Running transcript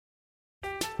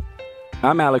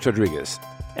I'm Alex Rodriguez.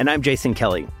 And I'm Jason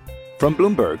Kelly. From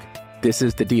Bloomberg, this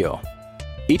is The Deal.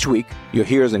 Each week, you'll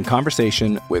hear us in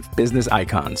conversation with business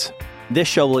icons. This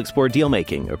show will explore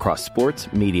deal-making across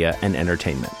sports, media, and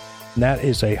entertainment. That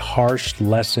is a harsh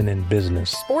lesson in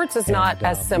business. Sports is not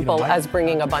as simple as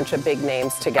bringing a bunch of big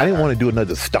names together. I didn't want to do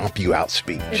another stomp you out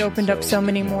speech. It opened up so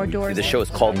many more doors. The show is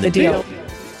called The Deal.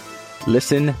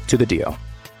 Listen to The Deal.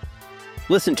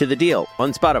 Listen to The Deal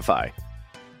on Spotify.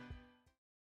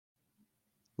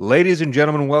 Ladies and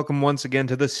gentlemen, welcome once again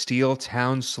to the Steel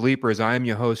Town Sleepers. I am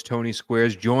your host, Tony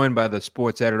Squares, joined by the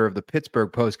sports editor of the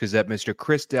Pittsburgh Post-Gazette, Mr.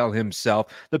 Chris Dell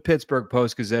himself. The Pittsburgh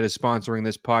Post-Gazette is sponsoring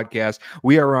this podcast.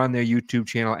 We are on their YouTube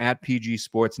channel at PG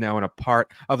Sports now and a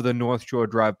part of the North Shore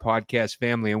Drive podcast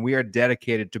family, and we are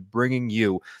dedicated to bringing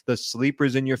you the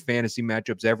sleepers in your fantasy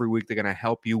matchups every week. They're going to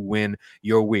help you win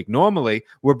your week. Normally,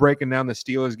 we're breaking down the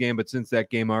Steelers game, but since that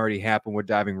game already happened, we're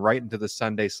diving right into the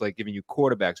Sunday slate, giving you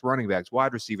quarterbacks, running backs,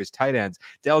 wide receivers, tight ends.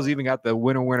 Dell's even got the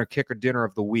winner kicker dinner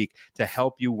of the week to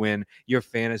help you win your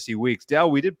fantasy weeks. Dell,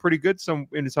 we did pretty good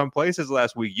in some places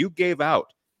last week. You gave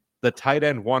out the tight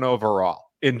end 1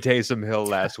 overall in Taysom Hill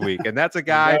last week, and that's a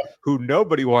guy who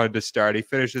nobody wanted to start. He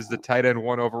finishes the tight end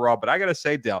 1 overall, but I got to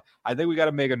say, Dell, I think we got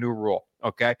to make a new rule,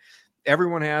 okay?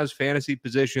 Everyone has fantasy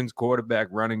positions, quarterback,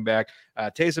 running back.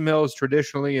 Taysom Hill is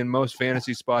traditionally in most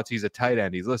fantasy spots, he's a tight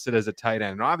end. He's listed as a tight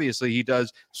end. And obviously, he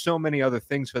does so many other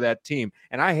things for that team.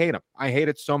 And I hate him. I hate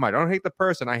it so much. I don't hate the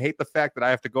person. I hate the fact that I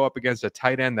have to go up against a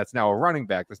tight end that's now a running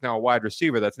back, that's now a wide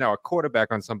receiver, that's now a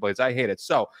quarterback on some plays. I hate it.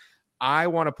 So I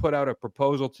want to put out a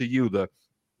proposal to you,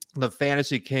 the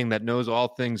fantasy king that knows all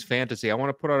things fantasy. I want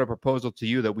to put out a proposal to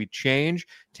you that we change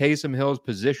Taysom Hill's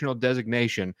positional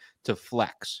designation to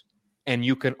flex. And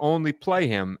you can only play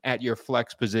him at your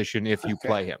flex position if you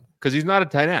play him, because he's not a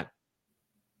tight end.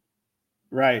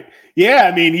 Right. Yeah,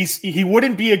 I mean, he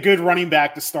wouldn't be a good running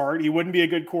back to start. He wouldn't be a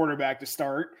good quarterback to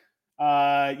start.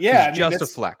 He's just a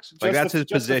flex. That's his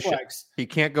position. He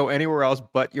can't go anywhere else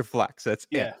but your flex. That's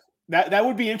it. That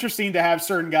would be interesting to have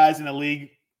certain guys in the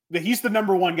league. He's the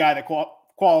number one guy that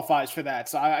qualifies for that.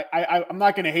 So I'm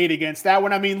not going to hate against that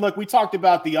one. I mean, look, we talked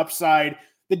about the upside.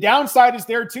 The downside is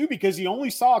there too, because he only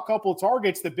saw a couple of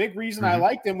targets. The big reason I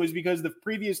liked him was because the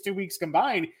previous 2 weeks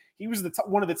combined, he was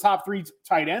one of the top 3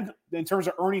 tight ends in terms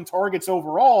of earning targets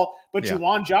overall. But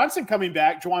Juwan Johnson coming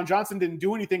back, Juwan Johnson didn't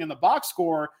do anything in the box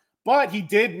score, but he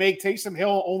did make Taysom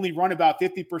Hill only run about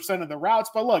 50% of the routes.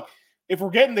 But look, if we're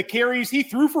getting the carries, he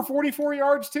threw for 44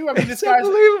 yards too. I mean, this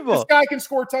guy can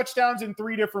score touchdowns in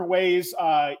 3 different ways.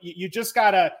 You just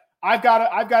gotta. I've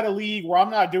got a league where I'm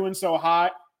not doing so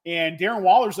hot. And Darren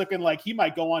Waller's looking like he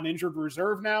might go on injured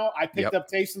reserve now. I picked up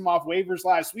Taysom off waivers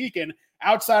last week, and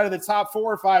outside of the top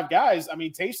 4 or 5 guys, I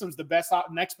mean, Taysom's the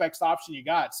next best option you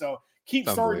got. So keep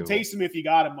starting Taysom if you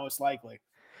got him, most likely.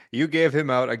 You gave him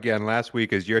out again last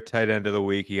week as your tight end of the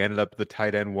week. He ended up the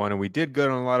tight end 1, and we did good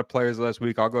on a lot of players last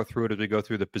week. I'll go through it as we go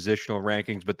through the positional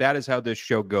rankings, but that is how this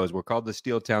show goes. We're called the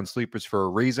Steel Town Sleepers for a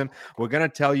reason. We're going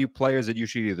to tell you players that you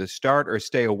should either start or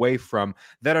stay away from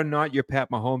that are not your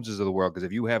Pat Mahomeses of the world, because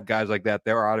if you have guys like that,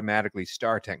 they're automatically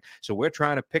starting. So we're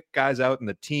trying to pick guys out in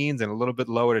the teens and a little bit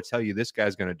lower to tell you this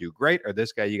guy's going to do great or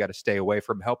this guy you got to stay away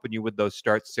from, helping you with those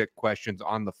start-sit questions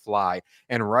on the fly.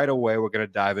 And right away, we're going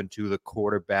to dive into the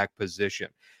quarterback position.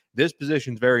 This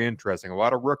position is very interesting. A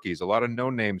lot of rookies, a lot of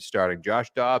no-names starting.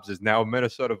 Josh Dobbs is now a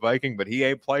Minnesota Viking, but he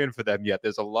ain't playing for them yet.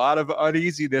 There's a lot of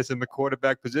uneasiness in the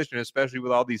quarterback position, especially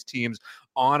with all these teams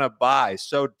on a bye.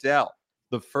 So, Dell,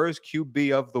 the first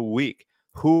QB of the week,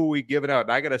 who are we giving out?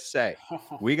 And I got to say,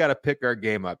 we got to pick our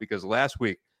game up, because last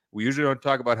week, we usually don't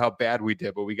talk about how bad we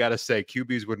did, but we got to say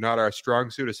QBs were not our strong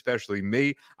suit, especially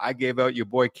me. I gave out your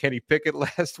boy Kenny Pickett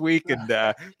last week,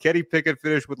 and Kenny Pickett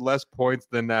finished with less points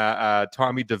than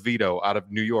Tommy DeVito out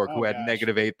of New York, who had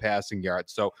 -8 passing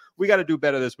yards. So we got to do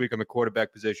better this week on the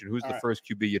quarterback position. Who's the first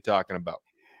QB you're talking about?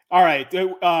 All right.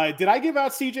 Did I give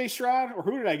out C.J. Stroud, or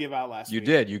who did I give out last week?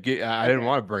 You did. I didn't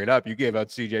want to bring it up. You gave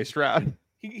out C.J. Stroud.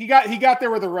 He got there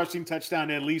with a rushing touchdown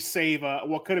to at least save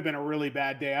what could have been a really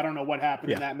bad day. I don't know what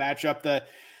happened in that matchup.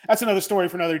 That's another story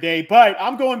for another day. But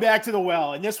I'm going back to the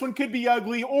well, and this one could be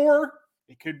ugly or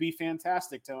it could be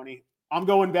fantastic, Tony. I'm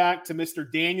going back to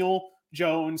Mr. Daniel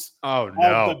Jones. Oh,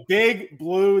 no. The Big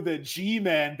Blue, the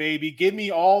G-Man, baby. Give me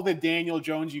all the Daniel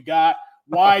Jones you got.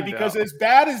 Why? Because as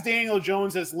bad as Daniel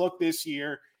Jones has looked this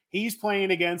year, he's playing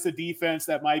against a defense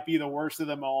that might be the worst of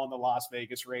them all in the Las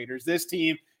Vegas Raiders. This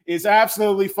team is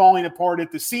absolutely falling apart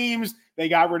at the seams. They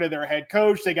got rid of their head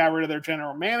coach. They got rid of their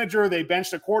general manager. They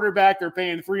benched a quarterback they're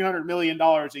paying $300 million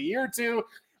a year to.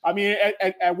 I mean,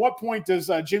 at what point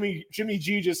does Jimmy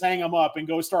G just hang him up and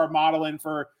go start modeling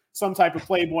for some type of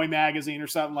Playboy magazine or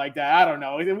something like that. I don't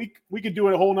know. We could do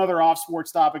a whole nother off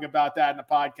sports topic about that in a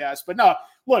podcast. But no,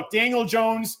 look, Daniel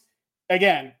Jones,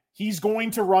 again, he's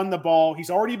going to run the ball. He's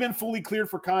already been fully cleared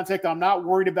for contact. I'm not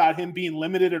worried about him being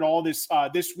limited at all this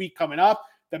week coming up.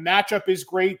 The matchup is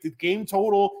great. The game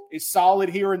total is solid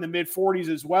here in the mid-40s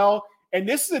as well. And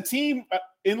this is a team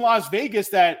in Las Vegas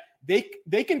that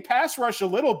they can pass rush a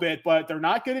little bit, but they're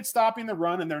not good at stopping the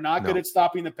run, and they're not good at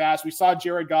stopping the pass. We saw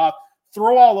Jared Goff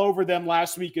throw all over them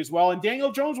last week as well. And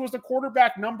Daniel Jones was the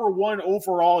quarterback number 1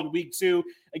 overall in week 2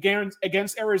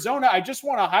 against Arizona. I just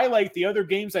want to highlight the other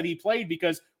games that he played,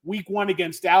 because week 1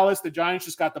 against Dallas, the Giants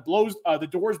just got the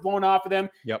doors blown off of them.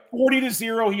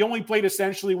 40-0. He only played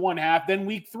essentially one half. Then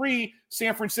week 3,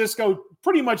 San Francisco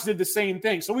pretty much did the same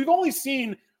thing. So we've only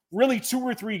seen really 2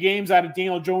 or 3 games out of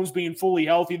Daniel Jones being fully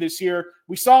healthy this year.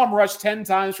 We saw him rush 10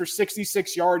 times for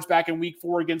 66 yards back in week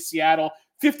 4 against Seattle,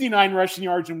 59 rushing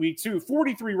yards in week 2,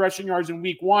 43 rushing yards in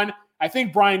week 1. I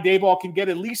think Brian Daboll can get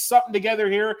at least something together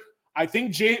here. I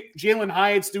think Jalen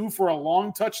Hyatt's due for a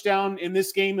long touchdown in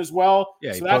this game as well.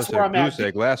 Yeah, so he that's posted where a I'm at. goose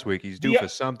egg last week. He's due for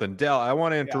something. Del, I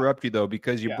want to interrupt you, though,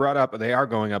 because you brought up they are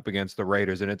going up against the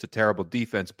Raiders, and it's a terrible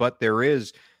defense. But there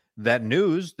is that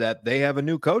news that they have a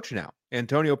new coach now.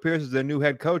 Antonio Pierce is their new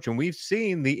head coach, and we've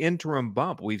seen the interim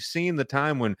bump. We've seen the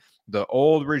time when the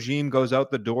old regime goes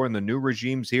out the door and the new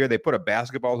regime's here. They put a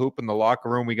basketball hoop in the locker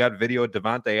room. We got video of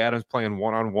Devontae Adams playing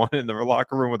one-on-one in the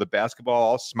locker room with a basketball,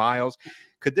 all smiles.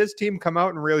 Could this team come out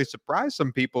and really surprise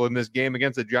some people in this game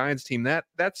against the Giants team? That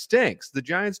stinks. The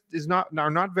Giants are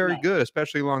not very good,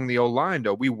 especially along the O-line,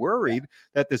 though. We worried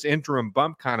that this interim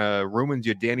bump kind of ruins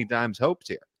your Danny Dimes hopes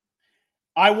here.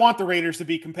 I want the Raiders to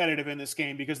be competitive in this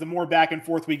game, because the more back and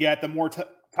forth we get, the more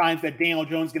times that Daniel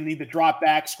Jones is going to need to drop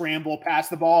back, scramble, pass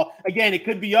the ball. Again, it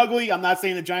could be ugly. I'm not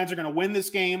saying the Giants are going to win this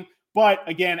game. But,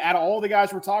 again, out of all the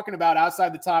guys we're talking about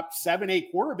outside the top 7,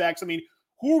 8 quarterbacks, I mean,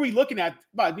 who are we looking at?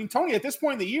 I mean, Tony, at this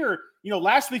point in the year,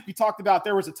 last week we talked about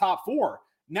there was a top 4.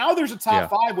 Now there's a top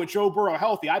 5 with Joe Burrow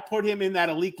healthy. I put him in that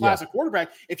elite class of quarterback.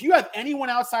 If you have anyone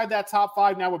outside that top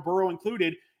 5 now with Burrow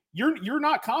included, you're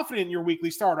not confident in your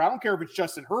weekly starter. I don't care if it's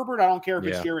Justin Herbert. I don't care if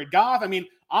it's Jared Goff. I mean,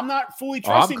 I'm not fully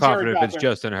trusting I'm confident Jared Goff if it's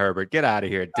Justin Herbert. Get out of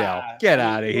here, Del.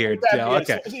 Del.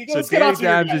 Okay. So Danny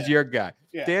Dimes is your guy.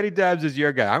 Yeah. Danny Dimes is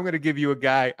your guy. I'm going to give you a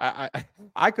guy.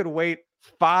 I could wait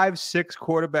 5-6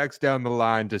 quarterbacks down the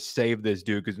line to save this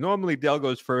dude, because normally Del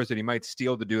goes first and he might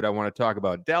steal the dude I want to talk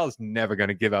about. Del's never going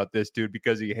to give out this dude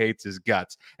because he hates his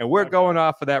guts. And we're going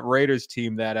off of that Raiders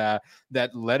team that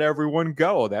let everyone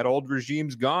go. That old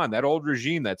regime's gone. That old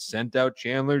regime that sent out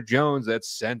Chandler Jones, that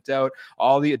sent out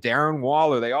all the Darren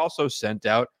Waller. They also sent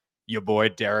out your boy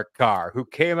Derek Carr, who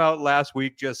came out last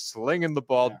week just slinging the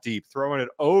ball deep, throwing it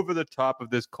over the top of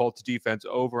this Colts defense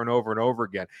over and over and over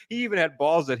again. He even had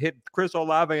balls that hit Chris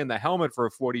Olave in the helmet for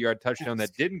a 40-yard touchdown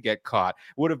that didn't get caught.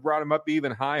 Would have brought him up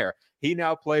even higher. He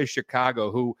now plays Chicago,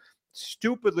 who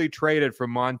stupidly traded for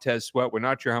Montez Sweat. We're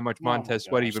not sure how much Montez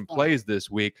Sweat even plays this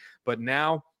week, but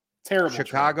now terrible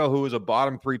Chicago, who is a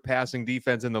bottom 3 passing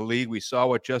defense in the league. We saw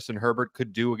what Justin Herbert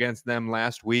could do against them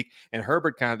last week. And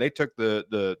Herbert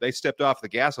they stepped off the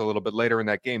gas a little bit later in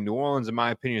that game. New Orleans, in my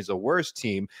opinion, is a worse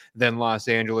team than Los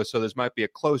Angeles. So this might be a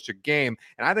closer game.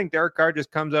 And I think Derek Carr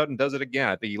just comes out and does it again.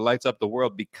 I think he lights up the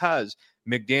world, because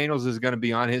McDaniels is going to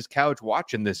be on his couch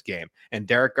watching this game. And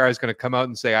Derek Carr is going to come out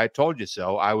and say, I told you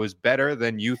so. I was better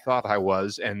than you thought I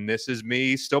was. And this is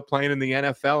me still playing in the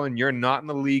NFL, and you're not in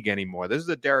the league anymore. This is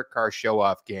a Derek Carr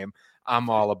show-off game.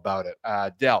 I'm all about it.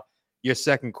 Del, your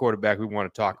second quarterback we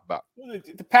want to talk about.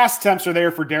 The pass attempts are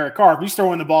there for Derek Carr. If he's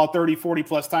throwing the ball 30,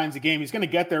 40-plus times a game, he's going to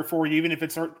get there for you, even if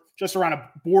it's just around a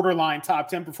borderline top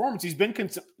 10 performance. He's been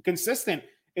consistent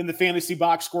in the fantasy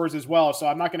box scores as well. So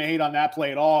I'm not going to hate on that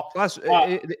play at all. Plus,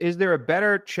 is there a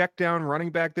better check down running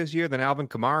back this year than Alvin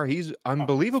Kamara? He's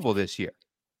unbelievable this year.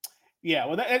 Yeah,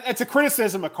 well, it's a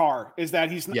criticism of Carr, is that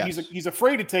he's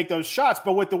afraid to take those shots.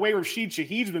 But with the way Rashid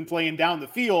Shaheed's been playing down the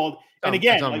field, and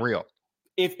again, it's unreal.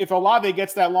 If Olave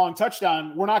gets that long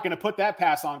touchdown, we're not going to put that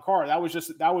pass on Carr. That was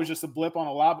just a blip on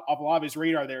Olave's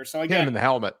radar there. So again, him in the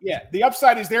helmet. Yeah, the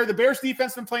upside is there. The Bears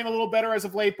defense been playing a little better as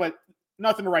of late, but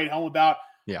nothing to write home about.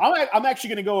 Yeah. I'm actually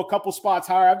going to go a couple spots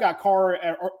higher. I've got Carr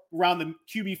around the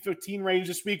QB 15 range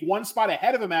this week. One spot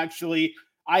ahead of him, actually.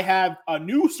 I have a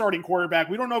new starting quarterback.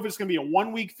 We don't know if it's going to be a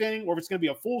 1-week thing or if it's going to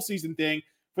be a full season thing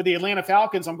for the Atlanta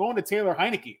Falcons. I'm going to Taylor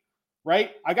Heineke,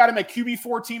 right? I got him at QB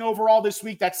 14 overall this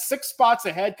week. That's 6 spots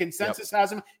ahead. Consensus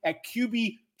has him at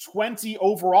QB 20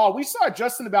 overall. We saw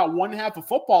Justin about one half of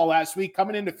football last week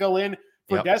coming in to fill in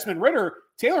for Desmond Ridder.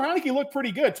 Taylor Heineke looked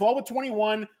pretty good. 12 of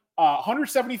 21.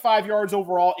 175 yards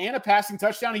overall and a passing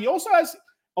touchdown. He also has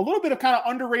a little bit of kind of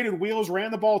underrated wheels,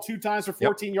 ran the ball 2 times for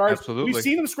 14 yards. Absolutely. We've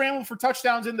seen him scramble for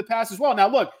touchdowns in the past as well. Now,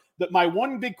 look, my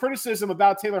one big criticism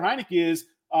about Taylor Heinicke is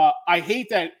I hate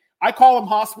that I call him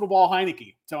hospital ball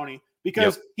Heinicke, Tony,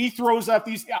 because he throws up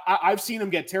these. I've seen him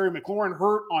get Terry McLaurin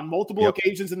hurt on multiple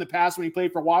occasions in the past when he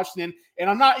played for Washington. And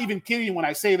I'm not even kidding when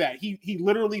I say that. He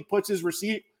literally puts his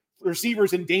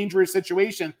receivers in dangerous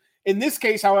situations. In this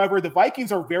case, however, the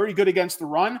Vikings are very good against the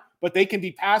run, but they can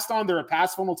be passed on. They're a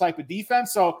pass funnel type of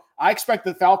defense. So I expect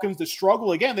the Falcons to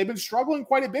struggle again. They've been struggling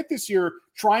quite a bit this year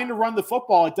trying to run the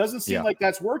football. It doesn't seem like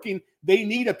that's working. They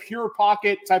need a pure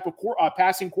pocket type of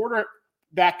passing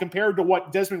quarterback compared to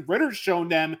what Desmond Ritter's shown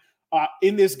them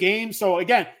in this game. So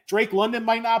again, Drake London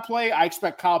might not play. I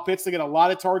expect Kyle Pitts to get a lot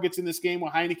of targets in this game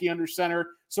with Heinicke under center.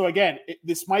 So again,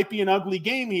 this might be an ugly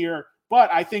game here. But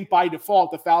I think by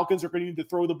default, the Falcons are going to need to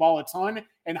throw the ball a ton,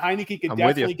 and Heinicke can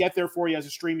definitely get there for you as a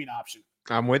streaming option.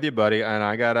 I'm with you, buddy. And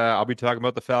I'll be talking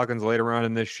about the Falcons later on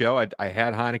in this show. I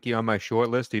had Heinicke on my short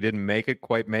list. He didn't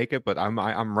quite make it, but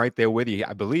I'm right there with you.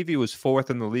 I believe he was 4th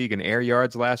in the league in air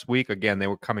yards last week. Again, they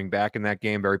were coming back in that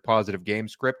game, very positive game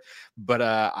script. But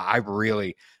I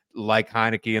really like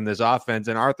Heinicke in this offense,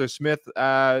 and Arthur Smith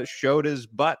showed his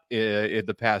butt in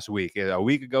the past week. A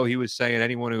week ago, he was saying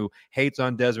anyone who hates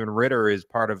on Desmond Ridder is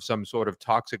part of some sort of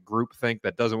toxic groupthink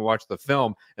that doesn't watch the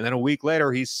film. And then a week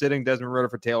later, he's sitting Desmond Ridder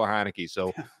for Taylor Heinicke.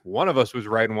 So one of us was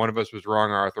right and one of us was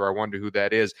wrong, Arthur. I wonder who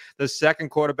that is. The second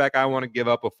quarterback I want to give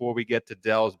up before we get to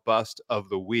Dell's bust of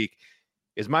the week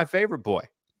is my favorite boy,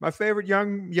 my favorite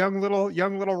young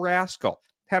little rascal.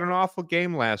 Had an awful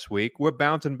game last week. We're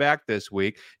bouncing back this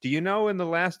week. Do you know in the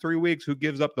last 3 weeks who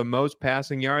gives up the most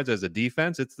passing yards as a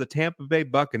defense? It's the Tampa Bay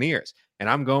Buccaneers. And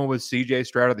I'm going with C.J.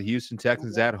 Stroud of the Houston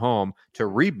Texans at home to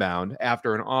rebound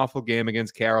after an awful game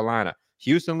against Carolina.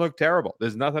 Houston looked terrible.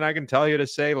 There's nothing I can tell you to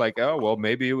say like, oh, well,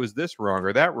 maybe it was this wrong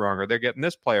or that wrong, or they're getting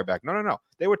this player back. No.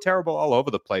 They were terrible all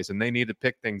over the place, and they need to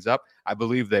pick things up. I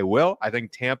believe they will. I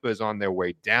think Tampa is on their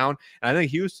way down. And I think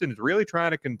Houston is really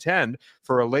trying to contend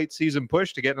for a late season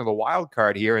push to get into the wild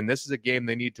card here. And this is a game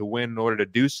they need to win in order to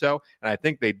do so. And I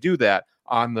think they do that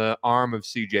on the arm of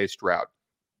C.J. Stroud.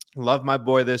 Love my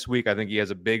boy this week. I think he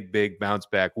has a big bounce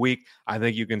back week. I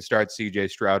think you can start C.J.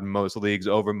 Stroud in most leagues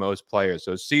over most players.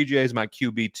 So C.J. is my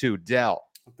QB2. Dell,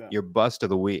 your bust of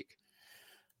the week.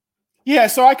 Yeah,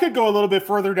 so I could go a little bit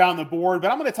further down the board,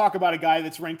 but I'm going to talk about a guy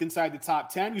that's ranked inside the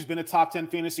top 10, who's been a top 10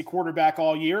 fantasy quarterback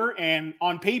all year. And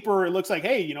on paper, it looks like,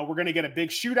 hey, we're going to get a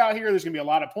big shootout here. There's going to be a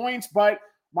lot of points. But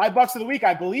my bucks of the week,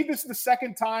 I believe this is the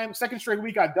second straight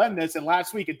week I've done this. And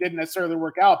last week it didn't necessarily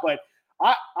work out, but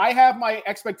I have my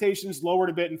expectations lowered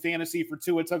a bit in fantasy for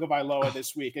Tua Tagovailoa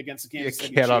this week against the Kansas City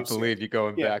Chiefs. I cannot believe you're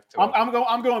going back to it.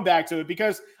 I'm going back to it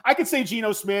because I could say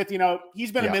Geno Smith,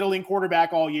 he's been a middling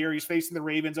quarterback all year. He's facing the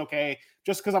Ravens. Okay,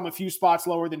 just because I'm a few spots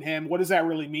lower than him, what does that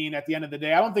really mean at the end of the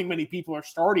day? I don't think many people are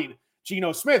starting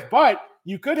Geno Smith, but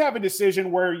you could have a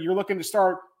decision where you're looking to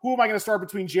start, who am I going to start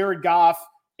between Jared Goff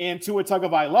and Tua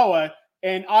Tagovailoa?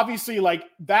 And obviously, like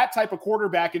that type of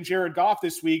quarterback in Jared Goff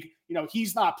this week,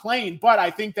 he's not playing, but I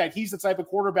think that he's the type of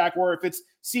quarterback where if it's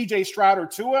C.J. Stroud or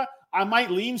Tua, I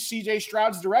might lean C.J.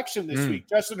 Stroud's direction this week.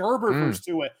 Justin Herbert versus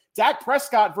Tua, Dak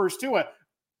Prescott versus Tua.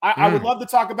 I would love to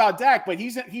talk about Dak, but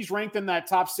he's ranked in that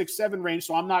top 6-7 range,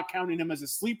 so I'm not counting him as a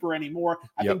sleeper anymore.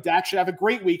 I think Dak should have a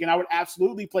great week, and I would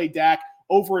absolutely play Dak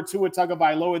over a Tua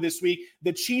Tagovailoa this week.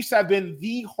 The Chiefs have been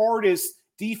the hardest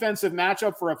defensive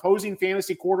matchup for opposing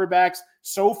fantasy quarterbacks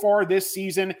so far this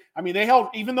season. I mean,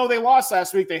 even though they lost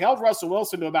last week, they held Russell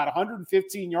Wilson to about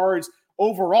 115 yards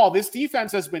overall. This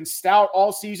defense has been stout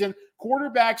all season.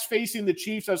 Quarterbacks facing the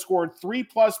Chiefs have scored 3+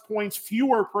 points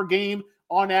fewer per game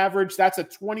on average. That's a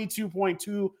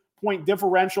 22.2 point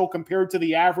differential compared to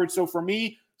the average. So for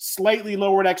me, slightly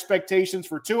lowered expectations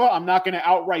for Tua. I'm not going to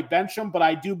outright bench him, but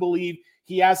I do believe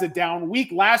he has a down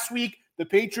week. Last week, the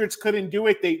Patriots couldn't do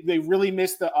it. They really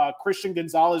missed the Christian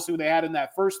Gonzalez, who they had in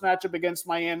that first matchup against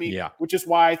Miami, which is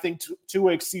why I think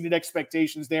Tua exceeded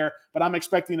expectations there. But I'm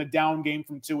expecting a down game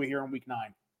from Tua here in week 9.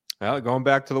 Well, going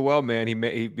back to the well, man,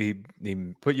 he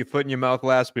put your foot in your mouth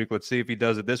last week. Let's see if he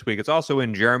does it this week. It's also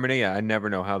in Germany. I never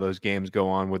know how those games go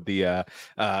on with the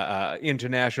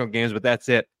international games, but that's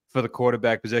it for the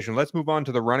quarterback position. Let's move on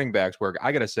to the running backs, where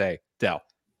I got to say, Dell,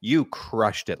 you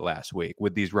crushed it last week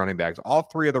with these running backs. All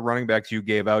 3 of the running backs you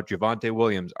gave out, Javonte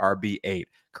Williams, RB8,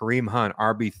 Kareem Hunt,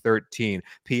 RB13.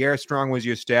 Pierre Strong was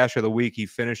your stash of the week. He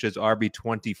finished as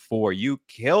RB24. You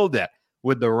killed it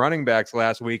with the running backs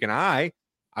last week. And I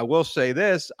will say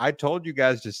this. I told you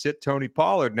guys to sit Tony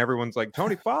Pollard, and everyone's like,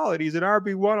 Tony Pollard, he's an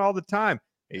RB1 all the time.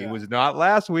 He was not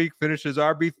last week, finished as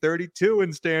RB 32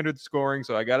 in standard scoring.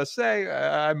 So I got to say,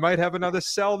 I might have another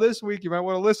sell this week you might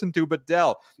want to listen to. But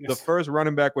Dell, the first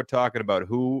running back we're talking about,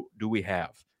 who do we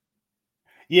have?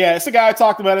 Yeah, it's a guy I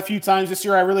talked about a few times this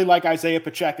year. I really like Isaiah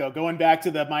Pacheco. Going back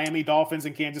to the Miami Dolphins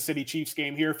and Kansas City Chiefs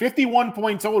game here,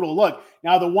 51-point total. Look,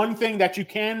 now the one thing that you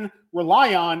can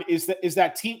rely on is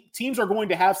that teams are going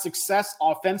to have success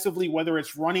offensively, whether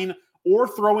it's running or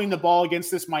throwing the ball against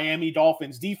this Miami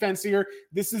Dolphins defense here.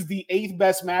 This is the 8th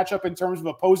best matchup in terms of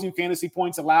opposing fantasy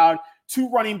points allowed to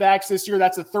running backs this year.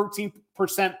 That's a 13%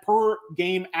 per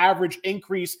game average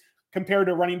increase compared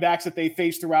to running backs that they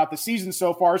faced throughout the season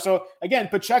so far. So again,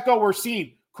 Pacheco, we're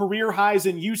seeing career highs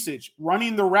in usage,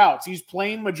 running the routes. He's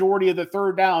playing majority of the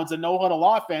third downs and no-huddle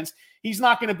offense. He's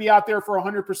not going to be out there for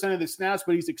 100% of the snaps,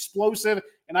 but he's explosive.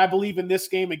 And I believe in this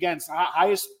game, against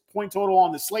highest point total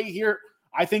on the slate here,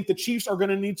 I think the Chiefs are going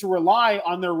to need to rely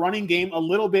on their running game a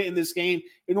little bit in this game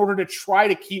in order to try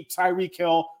to keep Tyreek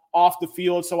Hill off the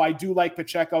field. So I do like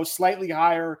Pacheco slightly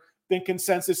higher than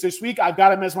consensus this week. I've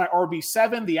got him as my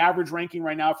RB7. The average ranking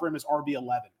right now for him is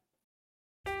RB11.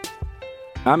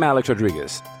 I'm Alex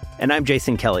Rodriguez. And I'm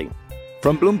Jason Kelly.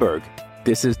 From Bloomberg,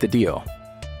 this is The Deal.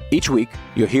 Each week,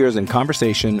 you'll hear us in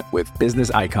conversation with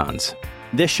business icons.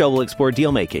 This show will explore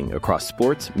deal-making across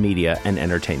sports, media, and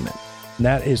entertainment.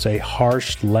 That is a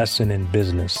harsh lesson in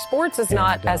business. Sports is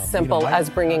not as simple as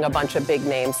bringing a bunch of big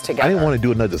names together. I didn't want to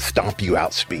do another stomp you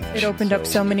out speech. It opened up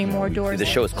so many more doors. The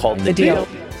show is called The Deal.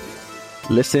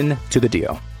 Listen to The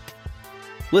Deal.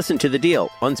 Listen to The Deal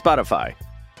on Spotify.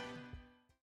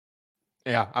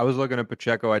 Yeah, I was looking at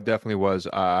Pacheco. I definitely was.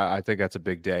 I think that's a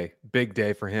big day. Big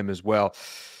day for him as well.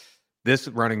 This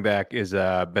running back has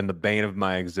been the bane of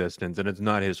my existence, and it's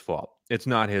not his fault. It's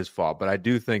not his fault. But I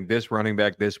do think this running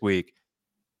back this week,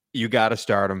 you got to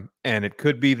start him. And it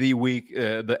could be the week,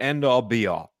 the end-all,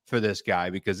 be-all for this guy,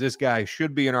 because this guy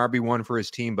should be an RB1 for his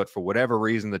team, but for whatever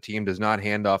reason, the team does not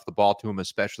hand off the ball to him,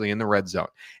 especially in the red zone.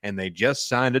 And they just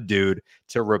signed a dude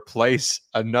to replace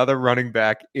another running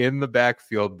back in the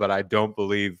backfield, but I don't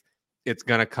believe it's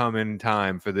going to come in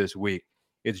time for this week.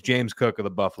 It's James Cook of the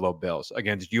Buffalo Bills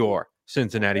against your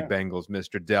Cincinnati Bengals,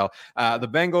 Mr. Dell. The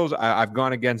Bengals, I've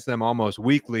gone against them almost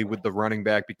weekly with the running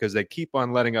back because they keep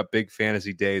on letting up big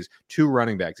fantasy days to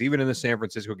running backs. Even in the San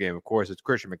Francisco game, of course, it's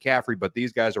Christian McCaffrey, but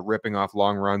these guys are ripping off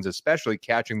long runs, especially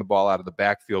catching the ball out of the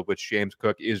backfield, which James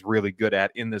Cook is really good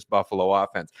at in this Buffalo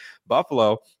offense.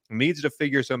 Buffalo needs to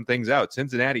figure some things out.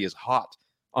 Cincinnati is hot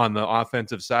on the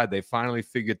offensive side. They finally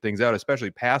figured things out, especially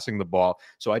passing the ball.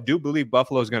 So I do believe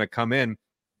Buffalo is going to come in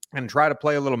and try to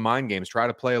play a little mind games, try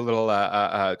to play a little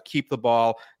keep the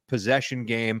ball possession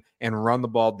game and run the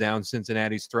ball down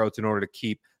Cincinnati's throats in order to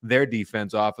keep their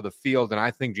defense off of the field. And I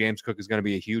think James Cook is going to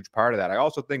be a huge part of that. I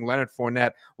also think Leonard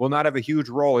Fournette will not have a huge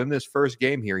role in this first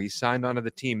game here. He signed onto the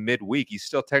team midweek. He's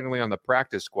still technically on the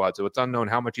practice squad, so it's unknown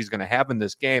how much he's going to have in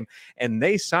this game. And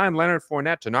they signed Leonard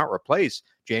Fournette to not replace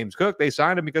James Cook. They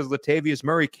signed him because Latavius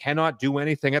Murray cannot do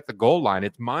anything at the goal line.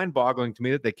 It's mind-boggling to me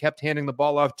that they kept handing the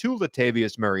ball off to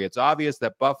Latavius Murray. It's obvious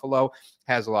that Buffalo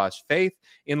has lost faith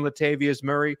in Latavius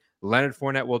Murray. Leonard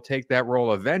Fournette will take that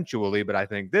role eventually, but I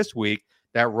think this week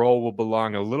that role will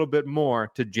belong a little bit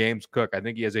more to James Cook. I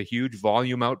think he has a huge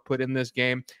volume output in this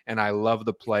game, and I love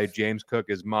the play. James Cook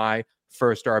is my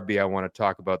first RB I want to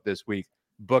talk about this week.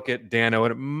 Book it, Dano,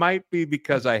 and it might be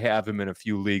because I have him in a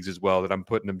few leagues as well that I'm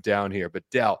putting him down here. But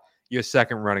Dell, your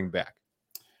second running back.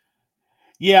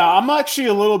 Yeah, I'm actually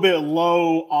a little bit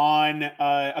low on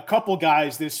a couple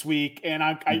guys this week, and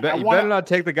you better not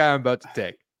take the guy I'm about to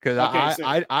take. Because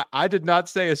Okay, I did not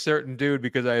say a certain dude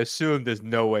because I assumed there's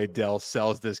no way Dell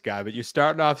sells this guy, but you're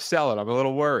starting off selling. I'm a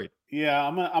little worried. Yeah,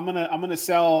 I'm gonna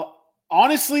sell.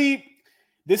 Honestly,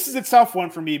 this is a tough one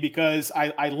for me because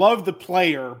I love the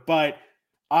player, but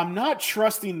I'm not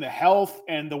trusting the health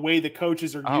and the way the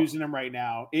coaches are using him right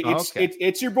now.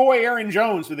 It's your boy Aaron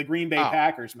Jones for the Green Bay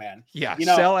Packers, man. Yeah,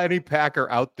 sell any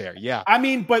Packer out there. Yeah, I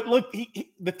mean, but look,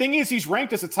 the thing is, he's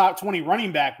ranked as a top 20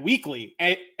 running back weekly,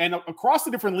 and across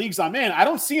the different leagues I'm in, I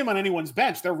don't see him on anyone's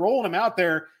bench. They're rolling him out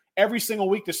there every single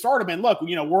week to start him. And look,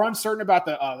 we're uncertain about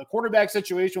the quarterback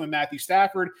situation with Matthew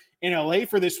Stafford in LA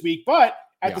for this week, but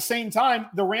at the same time,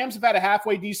 the Rams have had a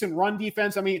halfway decent run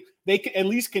defense. I mean, they can at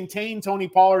least contain Tony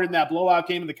Pollard in that blowout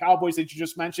game of the Cowboys that you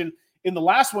just mentioned in the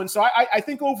last one. So I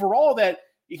think overall that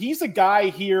he's a guy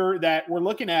here that we're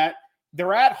looking at.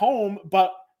 They're at home,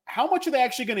 but how much are they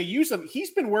actually going to use him?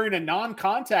 He's been wearing a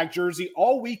non-contact jersey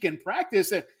all week in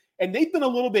practice, and they've been a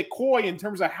little bit coy in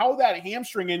terms of how that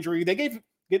hamstring injury, they gave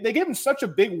him such a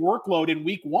big workload in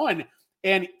week one.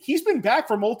 And he's been back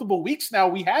for multiple weeks now.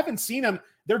 We haven't seen him.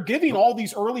 They're giving all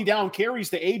these early down carries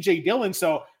to A.J. Dillon.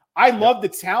 So I love the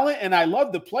talent and I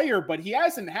love the player, but he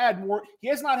has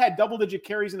not had double-digit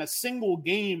carries in a single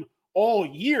game all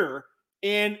year.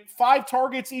 And 5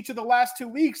 targets each of the last 2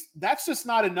 weeks, that's just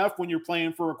not enough when you're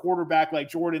playing for a quarterback like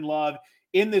Jordan Love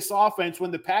in this offense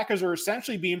when the Packers are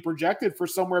essentially being projected for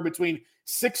somewhere between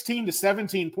 16 to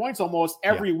 17 points almost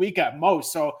every week at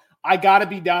most. So I got to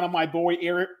be down on my boy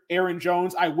Aaron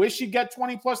Jones. I wish he'd get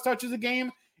 20-plus touches a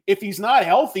game. If he's not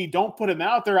healthy, don't put him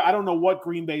out there. I don't know what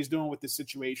Green Bay is doing with this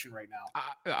situation right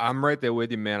now. I'm right there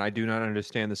with you, man. I do not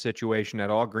understand the situation at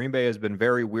all. Green Bay has been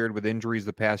very weird with injuries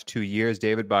the past 2 years.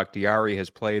 David Bakhtiari has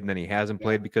played, and then he hasn't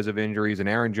played because of injuries, and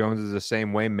Aaron Jones is the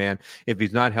same way, man. If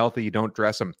he's not healthy, you don't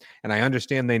dress him. And I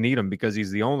understand they need him because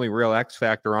he's the only real X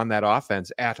factor on that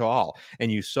offense at all.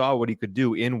 And you saw what he could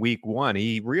do in week 1.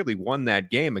 He really won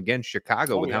that game against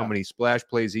Chicago with how many splash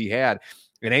plays he had.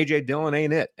 And A.J. Dillon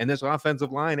ain't it. And this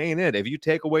offensive line ain't it. If you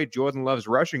take away Jordan Love's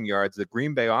rushing yards, the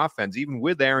Green Bay offense, even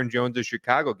with Aaron Jones'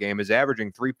 Chicago game, is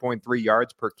averaging 3.3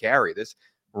 yards per carry. This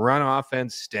run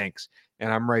offense stinks.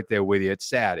 And I'm right there with you. It's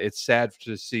sad. It's sad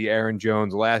to see Aaron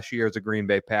Jones last year as a Green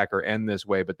Bay Packer end this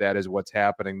way, but that is what's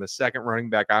happening. The second running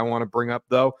back I want to bring up,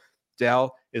 though,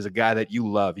 Dell, is a guy that you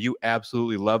love. You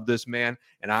absolutely love this man.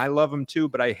 And I love him too,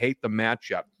 but I hate the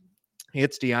matchup.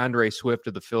 It's DeAndre Swift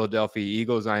of the Philadelphia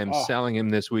Eagles. I am selling him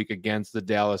this week against the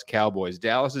Dallas Cowboys.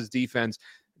 Dallas's defense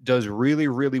does really,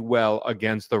 really well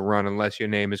against the run unless your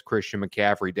name is Christian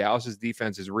McCaffrey. Dallas's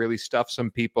defense has really stuffed some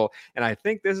people, and I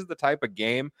think this is the type of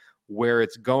game where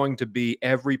it's going to be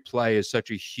every play is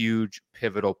such a huge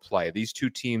pivotal play. These two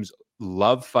teams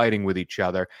love fighting with each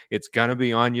other. It's going to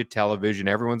be on your television.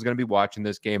 Everyone's going to be watching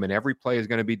this game, and every play is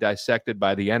going to be dissected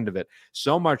by the end of it.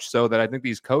 So much so that I think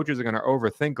these coaches are going to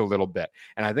overthink a little bit.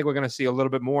 And I think we're going to see a little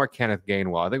bit more Kenneth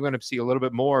Gainwell. I think we're going to see a little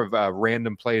bit more of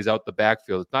random plays out the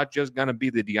backfield. It's not just going to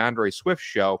be the DeAndre Swift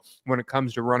show when it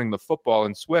comes to running the football.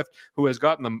 And Swift, who has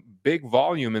gotten the big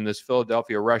volume in this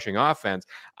Philadelphia rushing offense,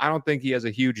 I don't think he has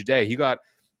a huge day.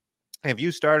 If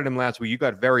you started him last week, you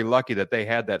got very lucky that they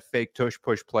had that fake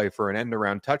tush-push play for an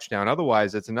end-around touchdown.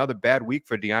 Otherwise, it's another bad week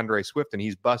for DeAndre Swift, and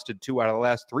he's busted 2 out of the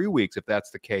last 3 weeks if that's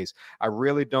the case. I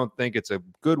really don't think it's a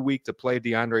good week to play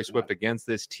DeAndre Swift against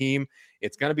this team.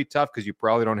 It's going to be tough because you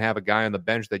probably don't have a guy on the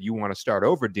bench that you want to start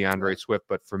over DeAndre Swift.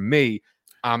 But for me,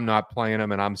 I'm not playing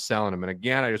him, and I'm selling him. And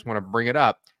again, I just want to bring it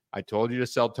up. I told you to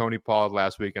sell Tony Pollard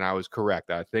last week, and I was correct.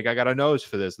 I think I got a nose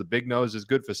for this. The big nose is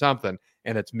good for something,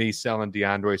 and it's me selling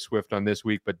DeAndre Swift on this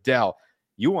week. But, Dell,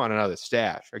 you want another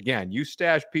stash. Again, you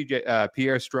stashed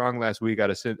Pierre Strong last week out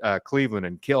of Cleveland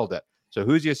and killed it. So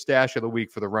who's your stash of the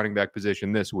week for the running back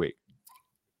position this week?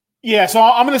 Yeah, so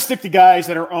I'm going to stick to guys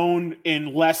that are owned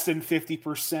in less than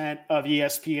 50% of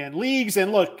ESPN leagues.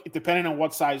 And, look, depending on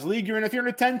what size league you're in, if you're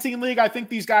in a 10-team league, I think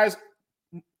these guys –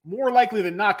 more likely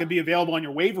than not, could be available on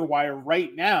your waiver wire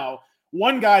right now.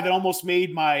 One guy that almost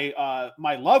made my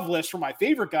my love list for my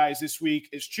favorite guys this week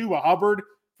is Chuba Hubbard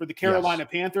for the Carolina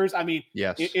Panthers. I mean,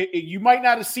 you might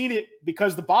not have seen it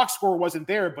because the box score wasn't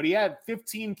there, but he had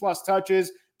 15-plus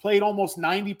touches, played almost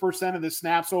 90% of the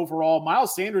snaps overall.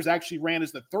 Miles Sanders actually ran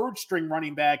as the third-string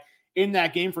running back in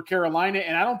that game for Carolina,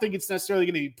 and I don't think it's necessarily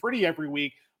going to be pretty every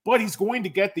week, but he's going to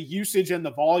get the usage and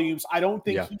the volumes. I don't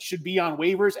think he should be on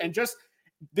waivers, and just –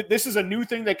 this is a new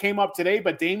thing that came up today,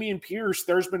 but Dameon Pierce,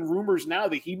 there's been rumors now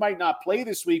that he might not play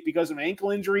this week because of an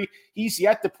ankle injury. He's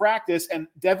yet to practice. And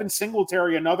Devin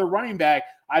Singletary, another running back,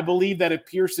 I believe that if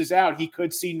Pierce is out, he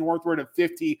could see northward of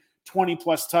 50,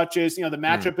 20-plus touches. You know, the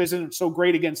matchup isn't so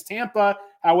great against Tampa.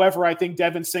 However, I think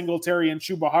Devin Singletary and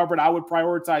Chuba Hubbard, I would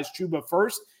prioritize Chuba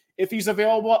first. If he's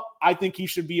available, I think he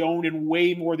should be owned in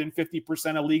way more than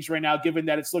 50% of leagues right now, given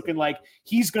that it's looking like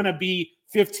he's going to be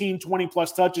 15,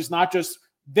 20-plus touches, not just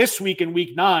this week in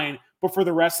week 9, but for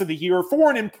the rest of the year for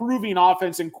an improving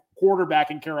offense and quarterback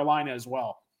in Carolina as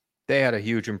well. They had a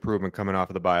huge improvement coming off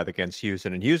of the bye against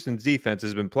Houston, and Houston's defense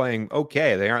has been playing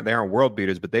okay. They aren't world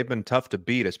beaters, but they've been tough to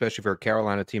beat, especially for a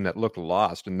Carolina team that looked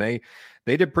lost, and they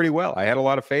did pretty well. I had a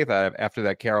lot of faith after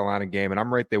that Carolina game, and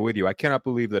I'm right there with you. I cannot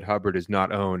believe that Hubbard is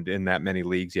not owned in that many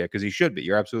leagues yet, because he should be.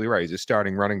 You're absolutely right. He's a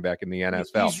starting running back in the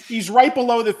NFL. He's right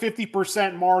below the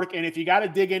 50% mark, and if you got to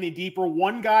dig any deeper,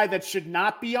 one guy that should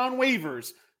not be on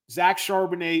waivers, Zach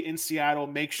Charbonnet in Seattle.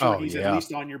 Make sure he's at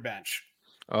least on your bench.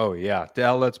 Oh, yeah.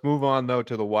 Dell, let's move on, though,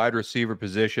 to the wide receiver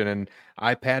position. And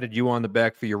I patted you on the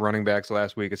back for your running backs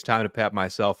last week. It's time to pat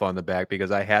myself on the back because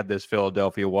I had this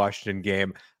Philadelphia-Washington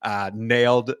game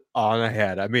nailed on the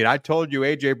head. I mean, I told you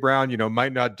A.J. Brown,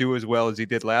 might not do as well as he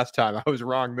did last time. I was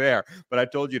wrong there. But I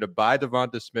told you to buy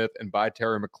Devonta Smith and buy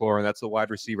Terry McLaurin. That's the wide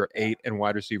receiver 8 and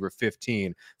wide receiver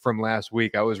 15 from last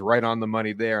week. I was right on the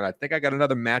money there. And I think I got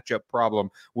another matchup problem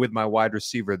with my wide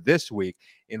receiver this week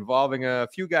involving a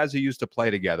few guys who used to play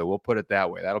together. We'll put it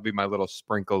that way. That'll be my little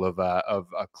sprinkle of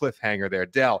a cliffhanger there.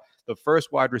 Dell, the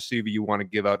first wide receiver you want to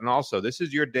give out, and also this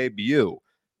is your debut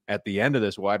at the end of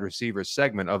this wide receiver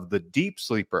segment of the deep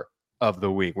sleeper of the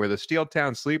week. We're the Steel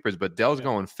Town Sleepers, but Dell's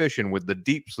going fishing with the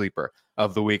deep sleeper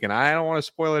of the week, and I don't want to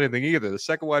spoil anything either. The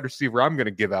second wide receiver I'm going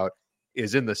to give out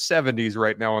is in the 70s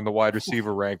right now on the wide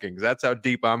receiver rankings. That's how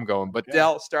deep I'm going. But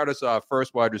Dell, start us off.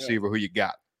 First wide receiver, who you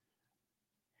got?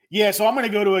 Yeah, so I'm going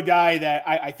to go to a guy that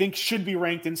I think should be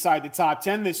ranked inside the top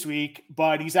 10 this week,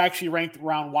 but he's actually ranked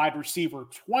around wide receiver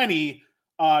 20.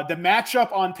 The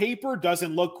matchup on paper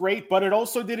doesn't look great, but it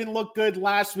also didn't look good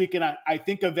last week, and I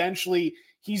think eventually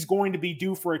he's going to be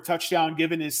due for a touchdown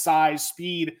given his size,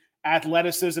 speed,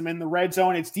 athleticism in the red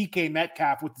zone. It's DK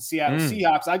Metcalf with the Seattle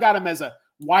Seahawks. I got him as a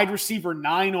wide receiver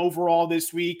 9 overall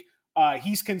this week.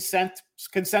 He's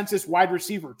consensus wide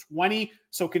receiver 20,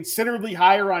 so considerably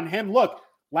higher on him. Look,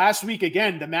 last week,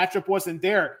 again, the matchup wasn't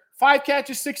there. 5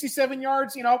 catches, 67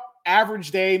 yards,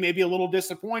 average day, maybe a little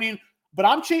disappointing. But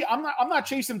I'm not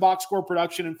chasing box score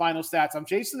production and final stats. I'm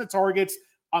chasing the targets.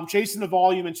 I'm chasing the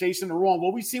volume and chasing the role. And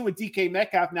what we've seen with DK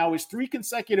Metcalf now is 3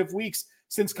 consecutive weeks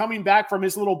since coming back from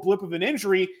his little blip of an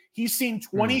injury. He's seen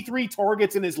 23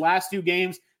 targets in his last 2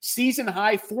 games, season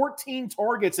high 14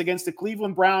 targets against the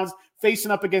Cleveland Browns,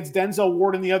 facing up against Denzel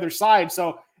Ward on the other side.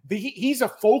 So he's a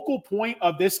focal point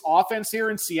of this offense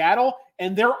here in Seattle,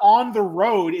 and they're on the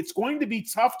road. It's going to be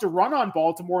tough to run on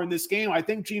Baltimore in this game. I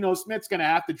think Geno Smith's going to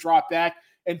have to drop back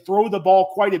and throw the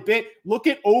ball quite a bit. Look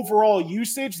at overall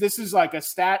usage. This is like a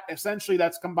stat essentially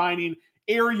that's combining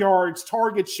air yards,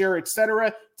 target share,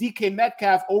 etc. DK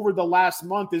Metcalf over the last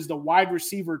month is the wide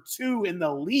receiver 2 in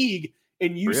the league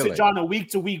in usage on a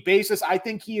week-to-week basis. I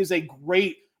think he is a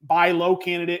great buy low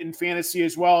candidate in fantasy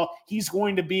as well. He's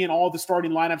going to be in all the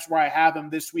starting lineups where I have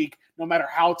him this week, no matter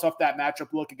how tough that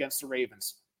matchup look against the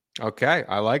Ravens. Okay,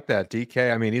 I like that.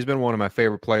 DK, I mean, he's been one of my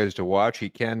favorite players to watch. He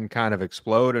can kind of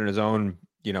explode in his own,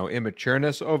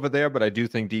 immatureness over there, but I do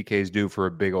think DK is due for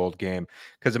a big old game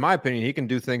because, in my opinion, he can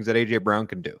do things that A.J. Brown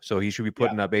can do. So he should be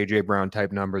putting up A.J. Brown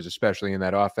type numbers, especially in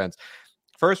that offense.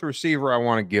 First receiver I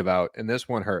want to give out, and this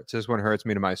one hurts. This one hurts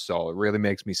me to my soul. It really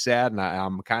makes me sad, and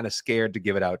I'm kind of scared to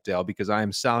give it out, Dell, because I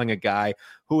am selling a guy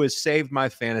who has saved my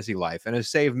fantasy life and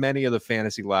has saved many of the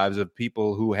fantasy lives of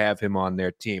people who have him on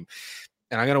their team.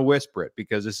 And I'm going to whisper it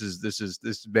because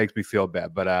this makes me feel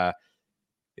bad, but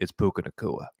it's Puka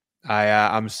Nacua.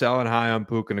 I'm selling high on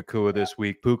Puka Nacua this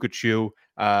week. Puka-Chew.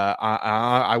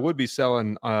 I would be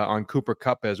selling on Cooper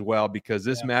Kupp as well because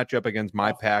this matchup against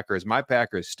my Packers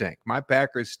stink. My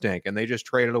Packers stink, and they just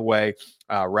traded away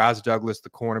Raz Douglas,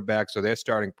 the cornerback, so they're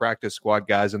starting practice squad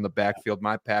guys in the backfield.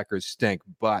 My Packers stink,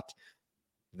 but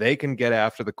they can get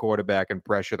after the quarterback and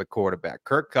pressure the quarterback.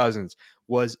 Kirk Cousins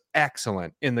was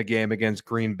excellent in the game against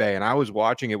Green Bay, and I was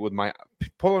watching it with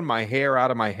pulling my hair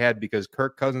out of my head because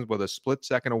Kirk Cousins was a split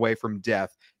second away from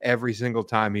death every single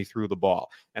time he threw the ball.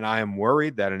 And I am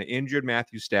worried that an injured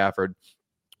Matthew Stafford,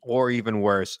 or even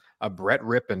worse, a Brett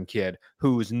Rippon kid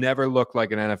who's never looked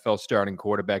like an NFL starting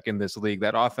quarterback in this league.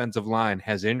 That offensive line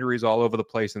has injuries all over the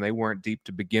place, and they weren't deep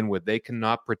to begin with. They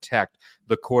cannot protect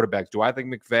the quarterbacks. Do I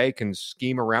think McVay can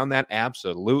scheme around that?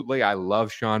 Absolutely. I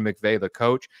love Sean McVay, the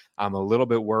coach. I'm a little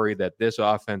bit worried that this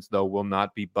offense, though, will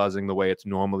not be buzzing the way it's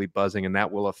normally buzzing, and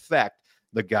that will affect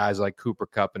the guys like Cooper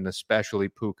Kupp and especially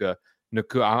Puka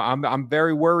Nacua. I'm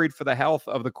very worried for the health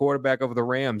of the quarterback of the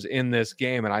Rams in this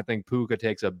game, and I think Puka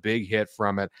takes a big hit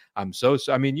from it.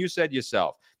 You said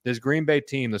yourself, this Green Bay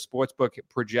team, the sportsbook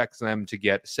projects them to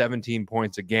get 17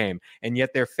 points a game, and yet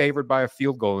they're favored by a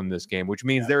field goal in this game, which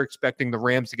means they're expecting the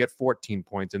Rams to get 14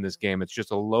 points in this game. It's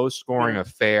just a low-scoring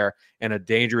affair and a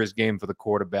dangerous game for the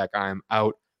quarterback. I'm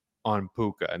out on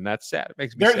Puka, and that's sad. It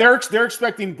makes me sad. They're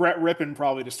expecting Brett Rippon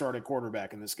probably to start at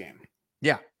quarterback in this game.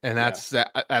 Yeah, and that's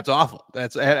awful.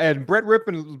 And Brett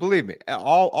Rippon, believe me,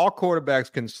 all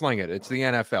quarterbacks can sling it. It's the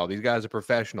NFL. These guys are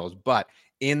professionals. But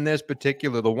in this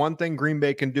particular, the one thing Green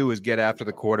Bay can do is get after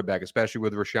the quarterback, especially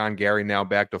with Rashawn Gary now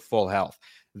back to full health.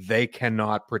 They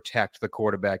cannot protect the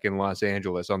quarterback in Los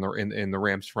Angeles in the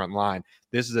Rams front line.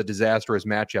 This is a disastrous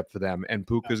matchup for them, and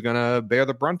Puka's going to bear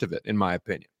the brunt of it, in my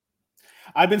opinion.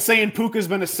 I've been saying Puka's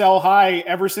been a sell high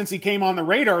ever since he came on the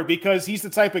radar because he's the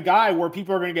type of guy where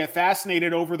people are going to get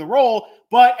fascinated over the role.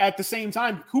 But at the same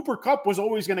time, Cooper Kupp was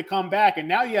always going to come back. And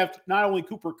now you have not only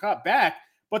Cooper Kupp back,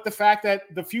 but the fact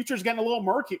that the future is getting a little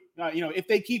murky. If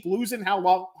they keep losing, how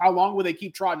long will they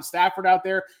keep trotting Stafford out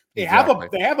there? They have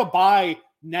a bye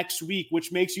next week,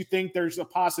 which makes you think there's a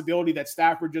possibility that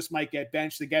Stafford just might get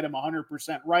benched to get him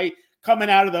 100% right.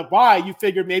 Coming out of the bye, you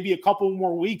figured maybe a couple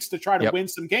more weeks to try to win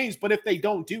some games. But if they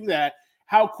don't do that,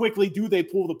 how quickly do they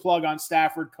pull the plug on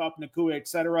Stafford, Kupp, Nacua, et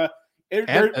cetera?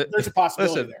 There's a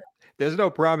possibility there. There's no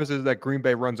promises that Green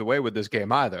Bay runs away with this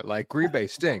game either. Like, Green Bay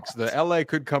stinks. The LA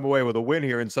could come away with a win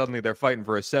here, and suddenly they're fighting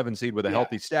for a 7 seed with a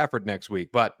healthy Stafford next week.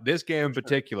 But this game in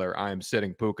particular, I am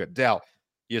sitting Puka. Dell,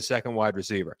 your second wide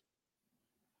receiver.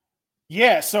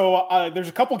 Yeah, so there's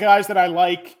a couple guys that I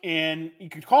like, and you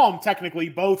could call them technically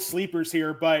both sleepers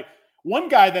here, but one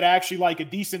guy that I actually like a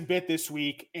decent bit this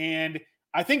week, and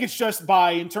I think it's just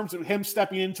in terms of him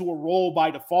stepping into a role by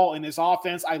default in his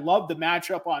offense. I love the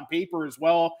matchup on paper as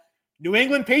well. New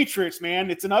England Patriots,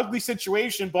 man, it's an ugly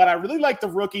situation, but I really like the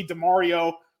rookie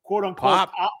DeMario, quote unquote,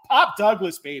 Pop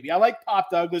Douglas, baby. I like Pop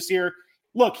Douglas here.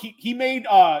 Look, he made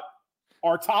our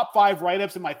top 5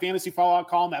 write-ups in my fantasy fallout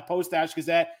column at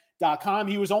Post-Gazette.com.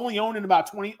 He was only owned in about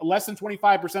less than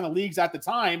 25% of leagues at the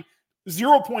time,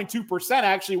 0.2%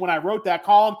 actually when I wrote that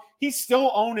column. He's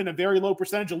still owned in a very low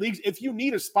percentage of leagues. If you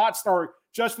need a spot start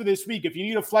just for this week, if you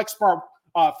need a spot start,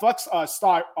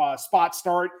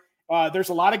 there's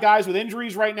a lot of guys with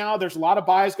injuries right now. There's a lot of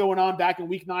buys going on back in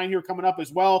week 9 here coming up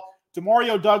as well.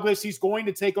 DeMario Douglas, he's going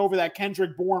to take over that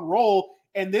Kendrick Bourne role.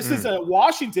 And this is a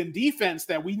Washington defense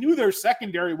that we knew their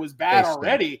secondary was bad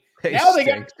already. Now they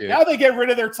get rid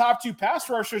of their top 2 pass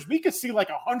rushers. We could see like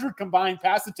 100 combined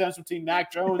pass attempts between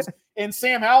Mac Jones and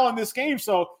Sam Howell in this game.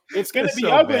 So it's going to be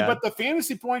ugly, but the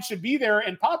fantasy points should be there.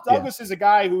 And Pop Douglas is a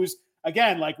guy who's,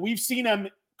 again, like we've seen him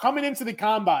coming into the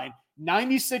combine,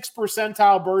 96th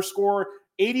percentile burst score,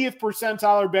 80th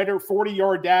percentile or better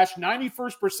 40-yard dash,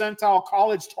 91st percentile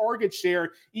college target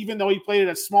share, even though he played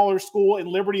at a smaller school in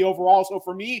Liberty overall. So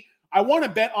for me, I want to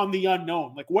bet on the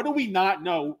unknown. Like, what do we not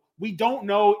know? We don't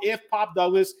know if Pop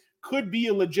Douglas could be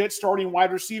a legit starting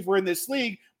wide receiver in this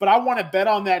league, but I want to bet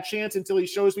on that chance until he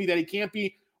shows me that he can't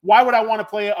be. Why would I want to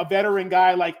play a veteran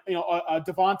guy like,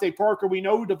 Devontae Parker? We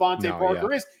know who Devontae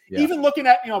Parker is. Yeah. Even looking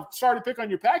at, sorry to pick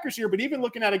on your Packers here, but even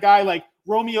looking at a guy like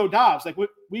Romeo Doubs, like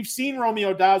we've seen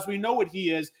Romeo Doubs, we know what he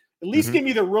is. At least give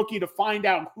me the rookie to find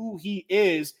out who he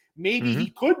is. Maybe he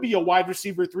could be a wide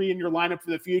receiver 3 in your lineup for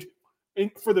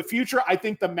the future. I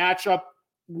think the matchup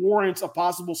warrants a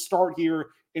possible start here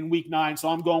in week 9. So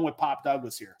I'm going with Pop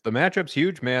Douglas here. The matchup's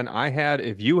huge, man.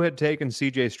 If you had taken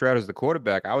CJ Stroud as the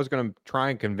quarterback, I was going to try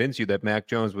and convince you that Mac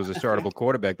Jones was a startable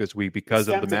quarterback this week because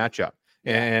of the matchup.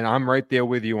 And I'm right there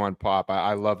with you on Pop.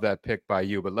 I love that pick by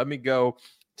you. But let me go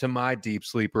to my deep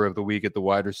sleeper of the week at the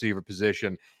wide receiver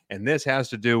position. And this has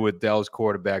to do with Dell's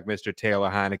quarterback, Mr. Taylor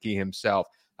Heinicke himself.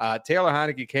 Taylor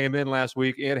Heinicke came in last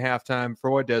week at halftime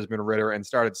for Desmond Ridder and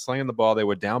started slinging the ball. They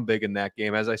were down big in that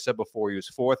game. As I said before, he was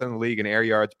 4th in the league in air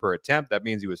yards per attempt. That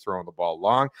means he was throwing the ball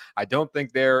long. I don't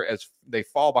think they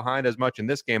fall behind as much in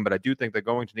this game, but I do think they're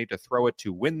going to need to throw it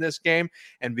to win this game.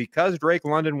 And because Drake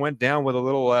London went down with a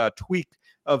little tweak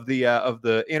of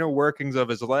the inner workings of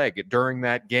his leg during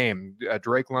that game,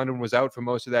 Drake London was out for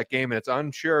most of that game, and it's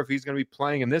unsure if he's going to be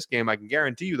playing in this game. I can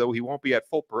guarantee you, though, he won't be at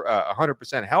full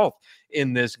 100% health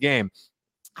in this game.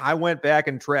 I went back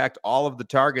and tracked all of the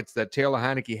targets that Taylor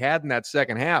Heinicke had in that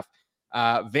second half.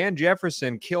 Van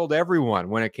Jefferson killed everyone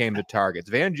when it came to targets.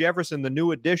 Van Jefferson, the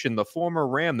new addition, the former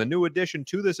Ram, the new addition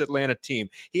to this Atlanta team.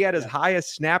 He had his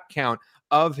highest snap count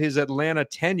of his Atlanta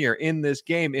tenure in this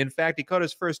game. In fact, he caught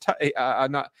his first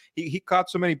he caught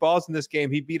so many balls in this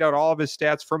game, he beat out all of his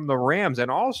stats from the Rams.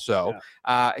 And also,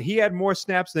 he had more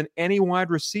snaps than any wide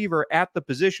receiver at the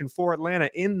position for Atlanta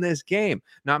in this game.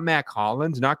 Not Mac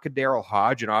Hollins, not Kaderil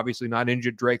Hodge, and obviously not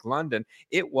injured Drake London.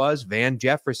 It was Van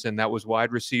Jefferson that was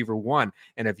wide receiver 1.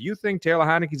 And if you think Taylor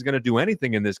Heinicke's going to do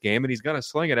anything in this game, and he's going to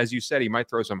sling it, as you said, he might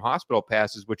throw some hospital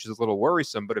passes, which is a little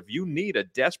worrisome. But if you need a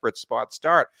desperate spot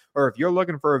start, or if you're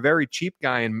looking for a very cheap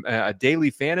guy in daily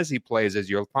fantasy plays as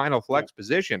your final flex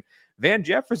position, Van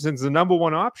Jefferson's the number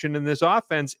 1 option in this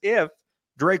offense if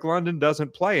Drake London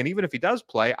doesn't play. And even if he does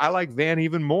play, I like Van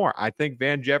even more. I think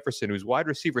Van Jefferson, who's wide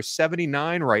receiver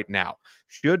 79 right now,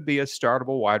 should be a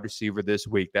startable wide receiver this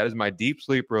week. That is my deep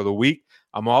sleeper of the week.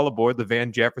 I'm all aboard the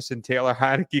Van Jefferson-Taylor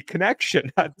Heinicke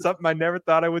connection. That's something I never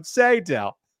thought I would say,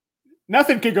 Del.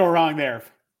 Nothing could go wrong there.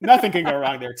 Nothing can go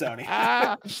wrong there, Tony.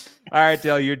 All right,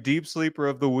 Del, your deep sleeper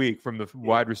of the week from the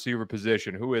wide receiver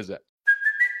position. Who is it?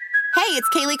 Hey, it's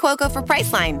Kaylee Cuoco for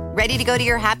Priceline. Ready to go to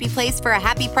your happy place for a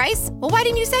happy price? Well, why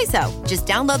didn't you say so? Just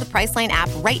download the Priceline app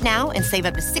right now and save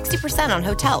up to 60% on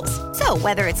hotels. So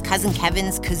whether it's Cousin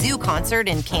Kevin's Kazoo Concert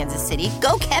in Kansas City,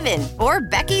 go Kevin, or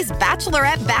Becky's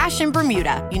Bachelorette Bash in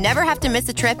Bermuda, you never have to miss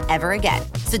a trip ever again.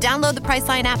 So download the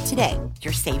Priceline app today.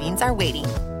 Your savings are waiting.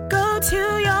 Go to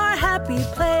your happy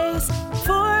place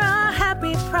for a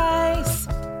happy price.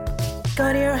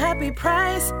 Go to your happy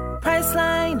price,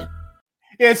 Priceline.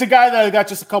 Yeah, it's a guy that got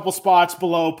just a couple spots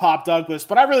below Pop Douglas,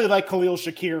 but I really like Khalil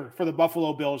Shakir for the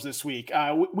Buffalo Bills this week.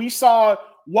 We saw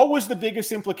what was the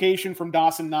biggest implication from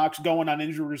Dawson Knox going on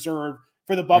injured reserve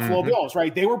for the Buffalo Bills,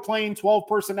 right? They were playing 12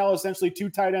 personnel, essentially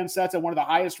 2 tight end sets at one of the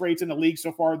highest rates in the league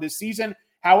so far this season.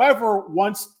 However,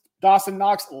 once Dawson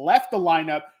Knox left the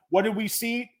lineup, what did we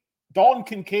see? Dalton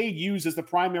Kincaid used as the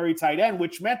primary tight end,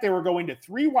 which meant they were going to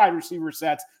 3 wide receiver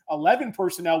sets, 11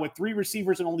 personnel with 3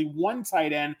 receivers and only 1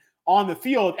 tight end on the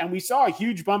field. And we saw a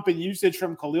huge bump in usage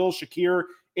from Khalil Shakir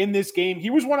in this game. He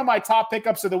was one of my top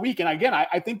pickups of the week. And again,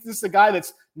 I think this is a guy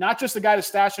that's not just a guy to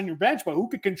stash on your bench, but who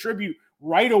could contribute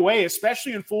right away,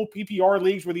 especially in full PPR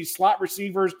leagues where these slot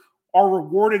receivers are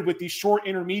rewarded with these short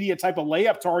intermediate type of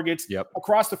layup targets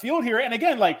across the field here. And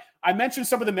again, like I mentioned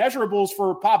some of the measurables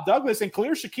for Pop Douglas and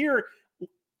Khalil Shakir.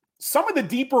 Some of the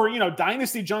deeper,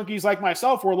 dynasty junkies like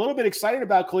myself were a little bit excited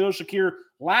about Khalil Shakir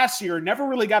last year. Never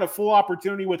really got a full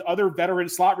opportunity with other veteran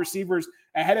slot receivers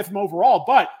ahead of him overall,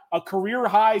 but a career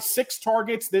high 6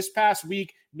 targets this past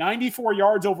week, 94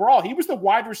 yards overall. He was the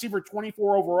wide receiver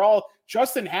 24 overall,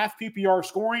 just in half PPR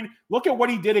scoring. Look at what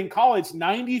he did in college,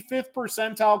 95th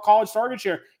percentile college target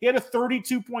share. He had a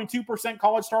 32.2%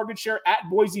 college target share at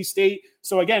Boise State.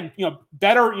 So again,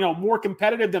 better, more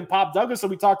competitive than Pop Douglas that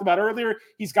we talked about earlier.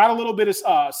 He's got a little bit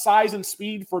of size and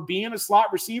speed for being a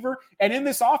slot receiver. And in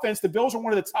this offense, the Bills are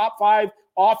one of the top 5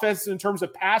 offenses in terms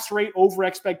of pass rate over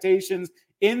expectations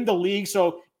in the league.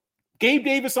 So Gabe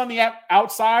Davis on the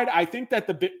outside, I think that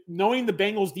knowing the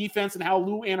Bengals defense and how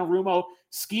Lou Anarumo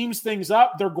schemes things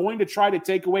up, they're going to try to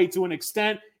take away to an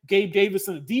extent Gabe Davis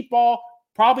in the deep ball,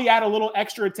 probably add a little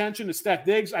extra attention to Steph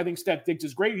Diggs. I think Steph Diggs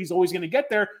is great. He's always going to get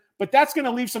there, but that's going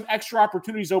to leave some extra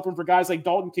opportunities open for guys like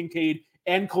Dalton Kincaid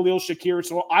and Khalil Shakir.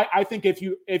 So I think if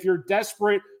you're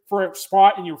desperate for a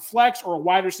spot in your flex or a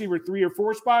wide receiver 3 or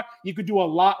 4 spot, you could do a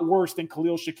lot worse than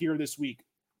Khalil Shakir this week.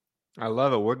 I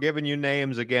love it. We're giving you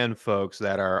names again, folks,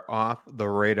 that are off the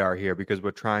radar here because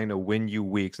we're trying to win you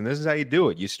weeks. And this is how you do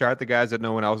it. You start the guys that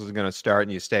no one else is going to start,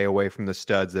 and you stay away from the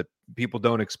studs that people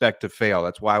don't expect to fail.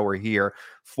 That's why we're here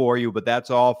for you. But that's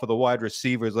all for the wide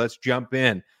receivers. Let's jump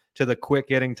in to the quick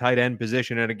hitting tight end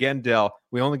position. And again, Del,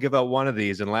 we only give out one of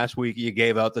these. And last week you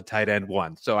gave out the tight end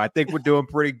one. So I think we're doing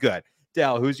pretty good.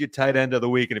 Del, who's your tight end of the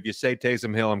week? And if you say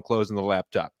Taysom Hill, I'm closing the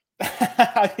laptop.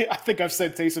 I think I've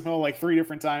said Taysom Hill like 3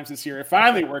 different times this year. It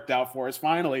finally worked out for us,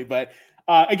 finally. But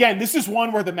again, this is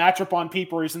one where the matchup on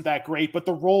paper isn't that great, but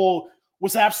the role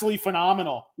was absolutely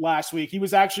phenomenal last week. He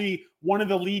was actually one of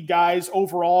the lead guys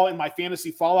overall in my Fantasy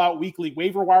Fallout weekly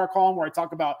waiver wire column, where I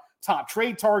talk about top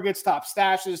trade targets, top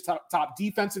stashes, top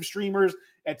defensive streamers,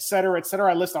 et cetera, et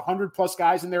cetera. I list 100+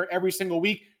 guys in there every single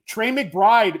week. Trey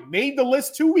McBride made the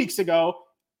list 2 weeks ago.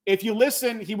 If you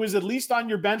listen, he was at least on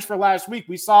your bench for last week.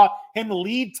 We saw him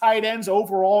lead tight ends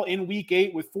overall in week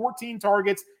 8 with 14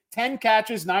 targets, 10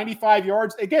 catches, 95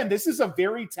 yards. Again, this is a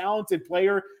very talented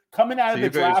player coming out of the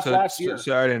draft last year.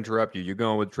 Sorry to interrupt you. You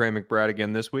going with Trey McBride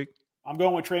again this week? I'm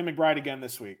going with Trey McBride again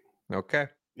this week. Okay.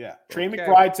 Yeah. Trey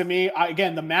McBride, to me,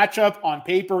 again, the matchup on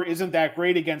paper isn't that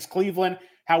great against Cleveland.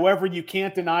 However, you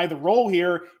can't deny the role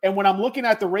here. And when I'm looking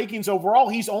at the rankings overall,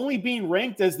 he's only being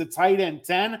ranked as the tight end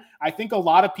 10. I think a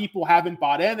lot of people haven't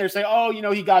bought in. They're saying,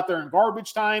 he got there in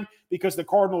garbage time because the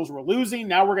Cardinals were losing.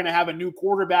 Now we're going to have a new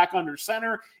quarterback under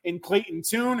center in Clayton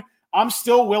Tune. I'm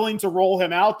still willing to roll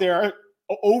him out there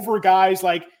over guys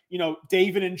like,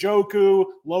 David Njoku,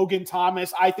 Logan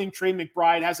Thomas. I think Trey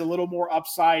McBride has a little more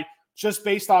upside just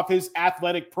based off his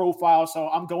athletic profile. So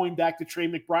I'm going back to Trey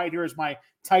McBride here as my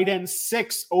tight end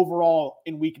 6 overall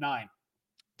in week 9.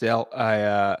 Del,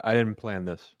 I didn't plan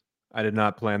this. I did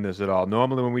not plan this at all.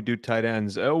 Normally when we do tight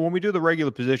ends, when we do the regular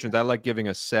positions, I like giving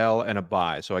a sell and a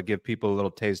buy. So I give people a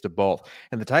little taste of both.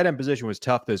 And the tight end position was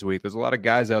tough this week. There's a lot of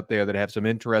guys out there that have some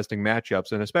interesting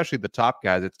matchups, and especially the top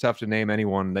guys. It's tough to name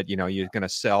anyone that, you're going to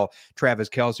sell Travis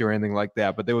Kelce or anything like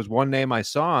that. But there was one name I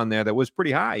saw on there that was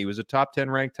pretty high. He was a top 10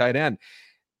 ranked tight end.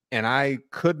 And I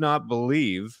could not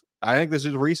believe, I think this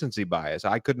is recency bias,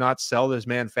 I could not sell this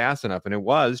man fast enough. And it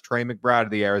was Trey McBride of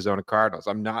the Arizona Cardinals.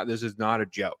 This is not a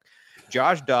joke.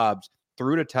 Josh Dobbs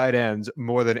threw to tight ends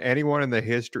more than anyone in the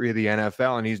history of the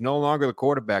NFL, and he's no longer the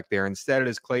quarterback there. Instead, it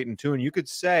is Clayton Tune. You could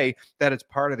say that it's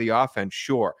part of the offense,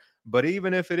 sure. But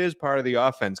even if it is part of the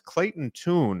offense, Clayton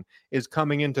Tune is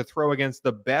coming in to throw against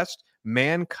the best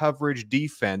man coverage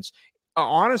defense,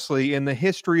 honestly, in the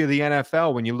history of the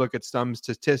NFL, when you look at some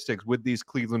statistics with these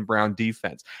Cleveland Brown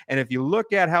defense. And if you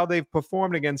look at how they've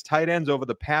performed against tight ends over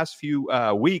the past few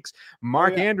weeks,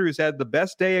 Mark Andrews had the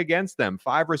best day against them.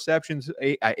 5 receptions,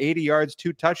 80 yards,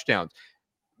 2 touchdowns.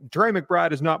 Trey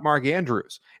McBride is not Mark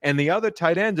Andrews. And the other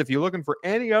tight ends, if you're looking for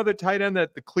any other tight end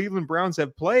that the Cleveland Browns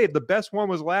have played, the best one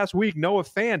was last week, Noah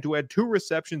Fant, who had 2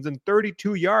 receptions and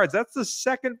 32 yards. That's the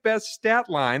second best stat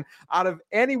line out of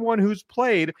anyone who's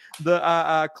played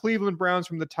the Cleveland Browns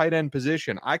from the tight end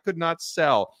position. I could not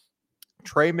sell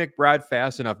Trey McBride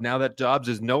fast enough now that Dobbs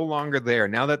is no longer there,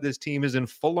 now that this team is in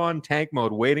full-on tank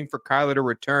mode waiting for Kyler to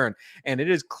return. And it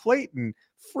is Clayton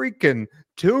freaking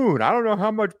Tune. I don't know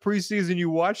how much preseason you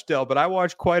watched, Del, but I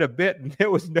watched quite a bit, and there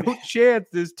was no chance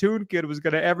this Tune kid was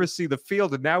going to ever see the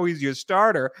field, and now he's your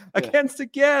starter against,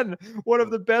 again, one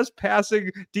of the best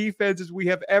passing defenses we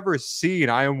have ever seen.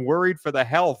 I am worried for the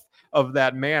health of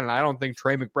that man, and I don't think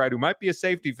Trey McBride, who might be a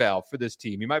safety valve for this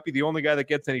team, he might be the only guy that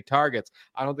gets any targets,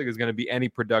 I don't think there's going to be any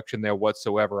production there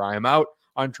whatsoever. I am out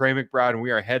on Trey McBride, and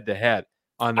we are head-to-head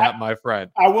on that, my friend.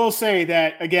 I will say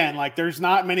that, again, like, there's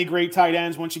not many great tight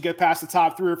ends once you get past the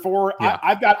top 3 or 4. Yeah.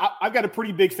 I've got a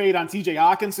pretty big fade on TJ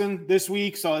Hawkinson this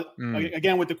week. So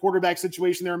again, with the quarterback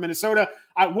situation there in Minnesota,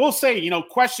 I will say,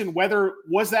 question whether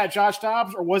was that Josh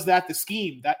Dobbs or was that the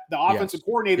scheme that the offensive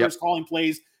coordinator is calling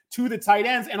plays to the tight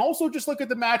ends. And also just look at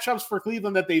the matchups for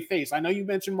Cleveland that they face. I know you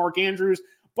mentioned Mark Andrews,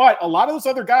 but a lot of those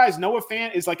other guys, Noah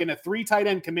Fant is like in a 3 tight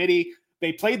end committee.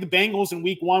 They played the Bengals in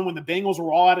week 1 when the Bengals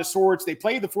were all out of sorts. They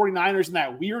played the 49ers in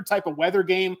that weird type of weather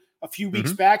game a few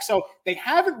weeks back. So they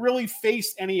haven't really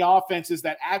faced any offenses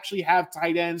that actually have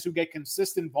tight ends who get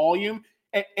consistent volume.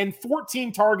 And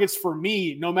 14 targets for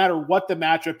me, no matter what the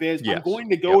matchup is, I'm going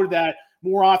to go to that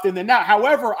more often than not.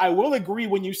 However, I will agree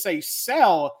when you say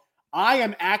sell, I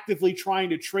am actively trying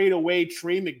to trade away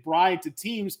Trey McBride to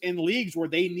teams in leagues where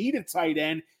they need a tight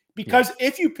end. Because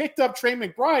if you picked up Trey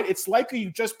McBride, it's likely you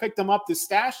just picked him up to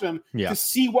stash him to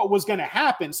see what was going to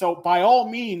happen. So by all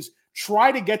means,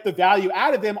 try to get the value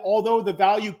out of him, although the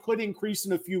value could increase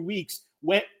in a few weeks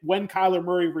when Kyler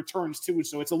Murray returns too.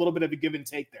 So it's a little bit of a give and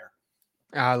take there.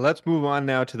 Let's move on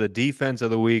now to the defense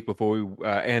of the week before we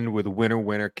end with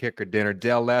winner, kick or dinner.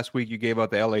 Del, last week you gave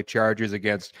out the LA Chargers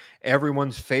against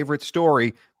everyone's favorite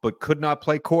story, but could not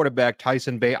play quarterback,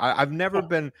 Tyson Bay. I've never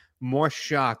been more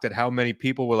shocked at how many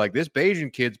people were like, this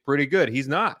Bayesian kid's pretty good. He's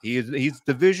not. He's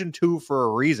Division II for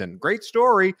a reason. Great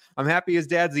story. I'm happy his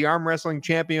dad's the arm wrestling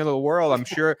champion of the world. I'm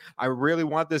sure I really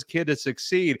want this kid to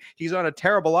succeed. He's on a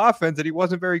terrible offense and he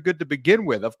wasn't very good to begin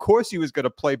with. Of course he was going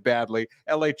to play badly.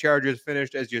 LA Chargers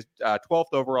finished as your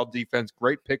 12th overall defense.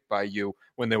 Great pick by you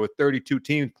when there were 32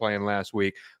 teams playing last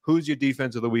week. Who's your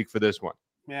defense of the week for this one?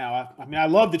 Yeah, I mean, I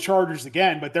love the Chargers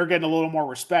again, but they're getting a little more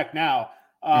respect now.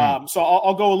 So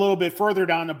I'll go a little bit further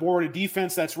down the board, a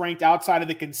defense that's ranked outside of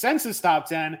the consensus top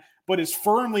 10, but is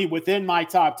firmly within my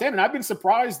top 10. And I've been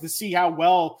surprised to see how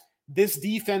well this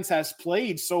defense has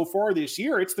played so far this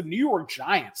year. It's the New York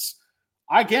Giants.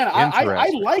 Again, I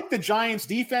like the Giants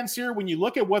defense here. When you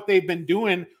look at what they've been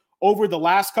doing over the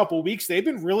last couple of weeks, they've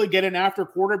been really getting after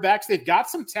quarterbacks. They've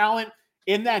got some talent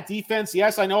in that defense.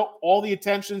 Yes, I know all the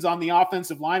attention's on the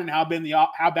offensive line and how bad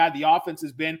the offense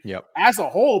has been as a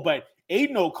whole, but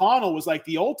Aiden O'Connell was like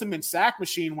the ultimate sack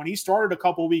machine when he started a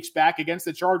couple weeks back against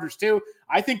the Chargers too.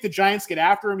 I think the Giants get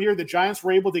after him here. The Giants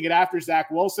were able to get after Zach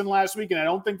Wilson last week, and I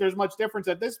don't think there's much difference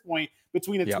at this point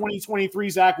between a 2023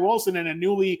 Zach Wilson and a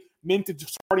newly minted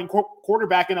starting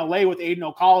quarterback in LA with Aiden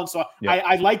O'Connell. So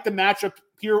I like the matchup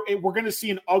here. We're going to see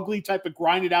an ugly type of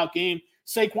grinded out game.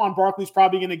 Saquon Barkley's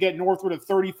probably going to get northward of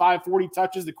 35, 40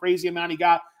 touches, the crazy amount he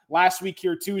got last week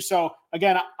here too. So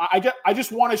again, I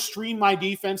just want to stream my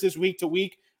defenses week to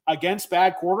week against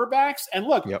bad quarterbacks. And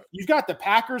look, you've got the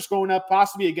Packers going up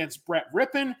possibly against Brett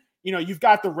Rippon. You've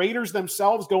got the Raiders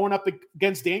themselves going up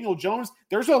against Daniel Jones.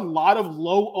 There's a lot of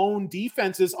low-owned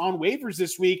defenses on waivers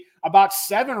this week, about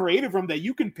 7 or 8 of them that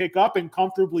you can pick up and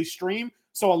comfortably stream.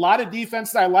 So a lot of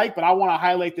defense that I like, but I want to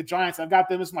highlight the Giants. I've got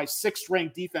them as my 6th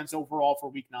ranked defense overall for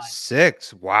week 9.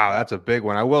 6. Wow, that's a big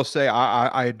one. I will say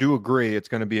I do agree it's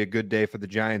going to be a good day for the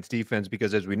Giants defense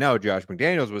because, as we know, Josh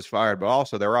McDaniels was fired, but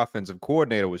also their offensive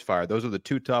coordinator was fired. Those are the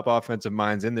 2 top offensive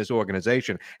minds in this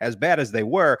organization. As bad as they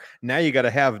were, now you got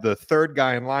to have the 3rd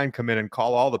guy in line come in and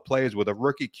call all the plays with a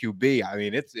rookie QB. I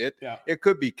mean, it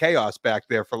could be chaos back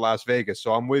there for Las Vegas.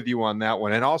 So I'm with you on that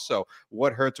one. And also,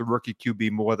 what hurts a rookie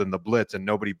QB more than the blitz? And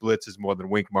nobody blitzes more than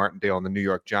Wink Martindale and the New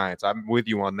York Giants. I'm with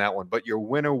you on that one. But your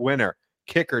winner,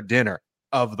 kicker dinner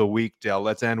of the week, Del.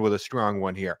 Let's end with a strong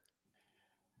one here.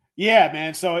 Yeah,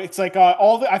 man. So it's like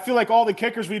I feel like all the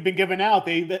kickers we've been giving out,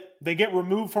 they get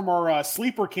removed from our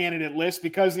sleeper candidate list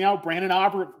because Brandon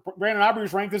Aubrey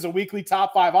is ranked as a weekly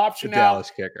top 5 option now. Dallas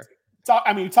kicker.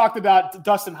 We talked about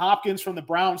Dustin Hopkins from the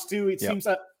Browns too. It seems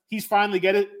that he's finally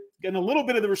getting a little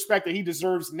bit of the respect that he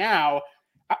deserves now.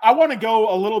 I want to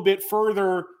go a little bit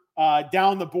further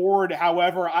down the board.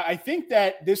 However, I think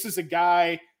that this is a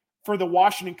guy for the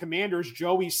Washington Commanders,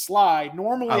 Joey Slye.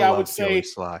 Normally, I would say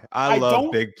Slye. I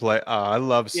love big play. I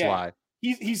love Slye.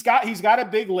 He's got a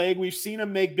big leg. We've seen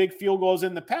him make big field goals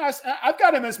in the past. I've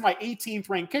got him as my 18th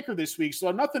ranked kicker this week,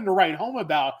 so nothing to write home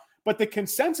about. But the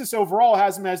consensus overall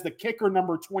has him as the kicker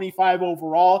number 25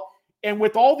 overall. And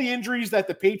with all the injuries that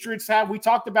the Patriots have, we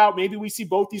talked about maybe we see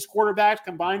both these quarterbacks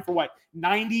combined for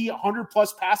 90,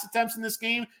 100-plus pass attempts in this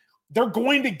game. They're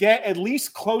going to get at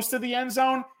least close to the end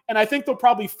zone, and I think they'll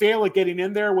probably fail at getting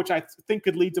in there, which I think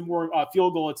could lead to more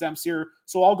field goal attempts here.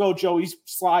 So I'll go Joey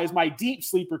Slye as my deep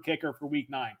sleeper kicker for week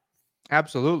 9.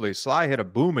 Absolutely. Slye hit a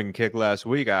booming kick last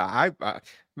week.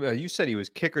 You said he was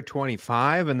kicker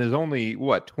 25, and there's only,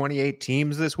 28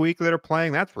 teams this week that are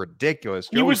playing? That's ridiculous.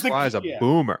 Joey Slye's a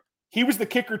boomer. He was the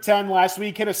kicker 10 last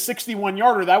week, hit a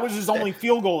 61-yarder. That was his only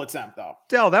field goal attempt, though.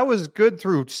 Del, that was good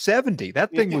through 70.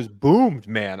 That thing was boomed,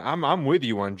 man. I'm with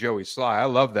you on Joey Slye. I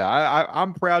love that.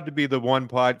 I'm proud to be the one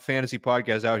fantasy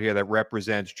podcast out here that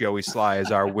represents Joey Slye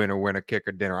as our winner,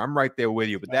 kicker dinner. I'm right there with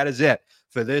you. But that is it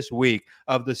for this week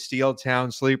of the Steel Town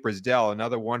Sleepers. Del,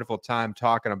 another wonderful time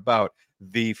talking about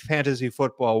the fantasy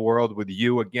football world with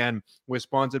you. Again, we're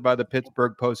sponsored by the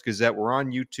Pittsburgh Post-Gazette. We're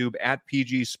on YouTube at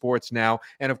PG Sports Now.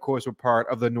 And of course, we're part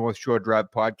of the North Shore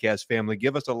Drive podcast family.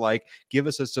 Give us a like, give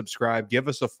us a subscribe, give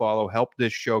us a follow, help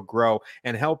this show grow,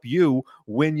 and help you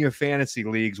win your fantasy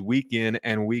leagues week in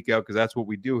and week out, because that's what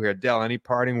we do here. Del, any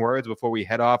parting words before we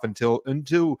head off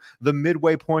into the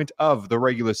midway point of the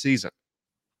regular season?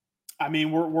 I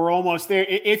mean, we're almost there.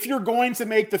 If you're going to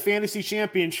make the fantasy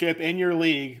championship in your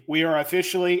league, we are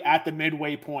officially at the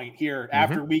midway point here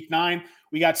after week 9.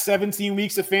 We got 17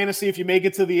 weeks of fantasy. If you make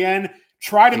it to the end,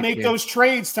 try to make those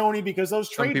trades, Tony, because those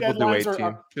trade deadlines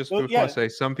are. Just want to say,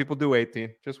 some people do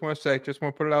 18. Just want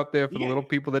to put it out there for the little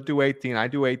people that do 18. I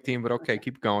do 18, but okay,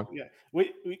 keep going. Yeah,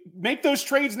 we make those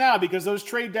trades now because those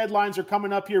trade deadlines are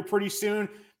coming up here pretty soon.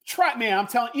 I'm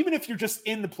telling you, even if you're just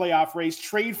in the playoff race,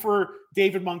 trade for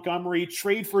David Montgomery,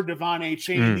 trade for Devon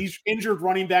Achane. These injured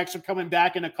running backs are coming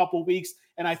back in a couple weeks,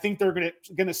 and I think they're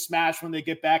gonna smash when they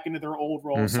get back into their old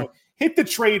roles. So hit the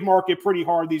trade market pretty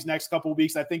hard these next couple of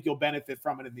weeks. I think you'll benefit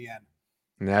from it in the end.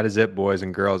 And that is it, boys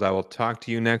and girls. I will talk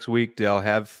to you next week, Del.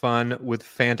 Have fun with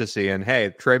fantasy. And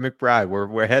hey, Trey McBride,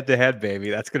 we're head to head, baby.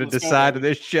 That's going to decide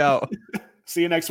this show. See you next week.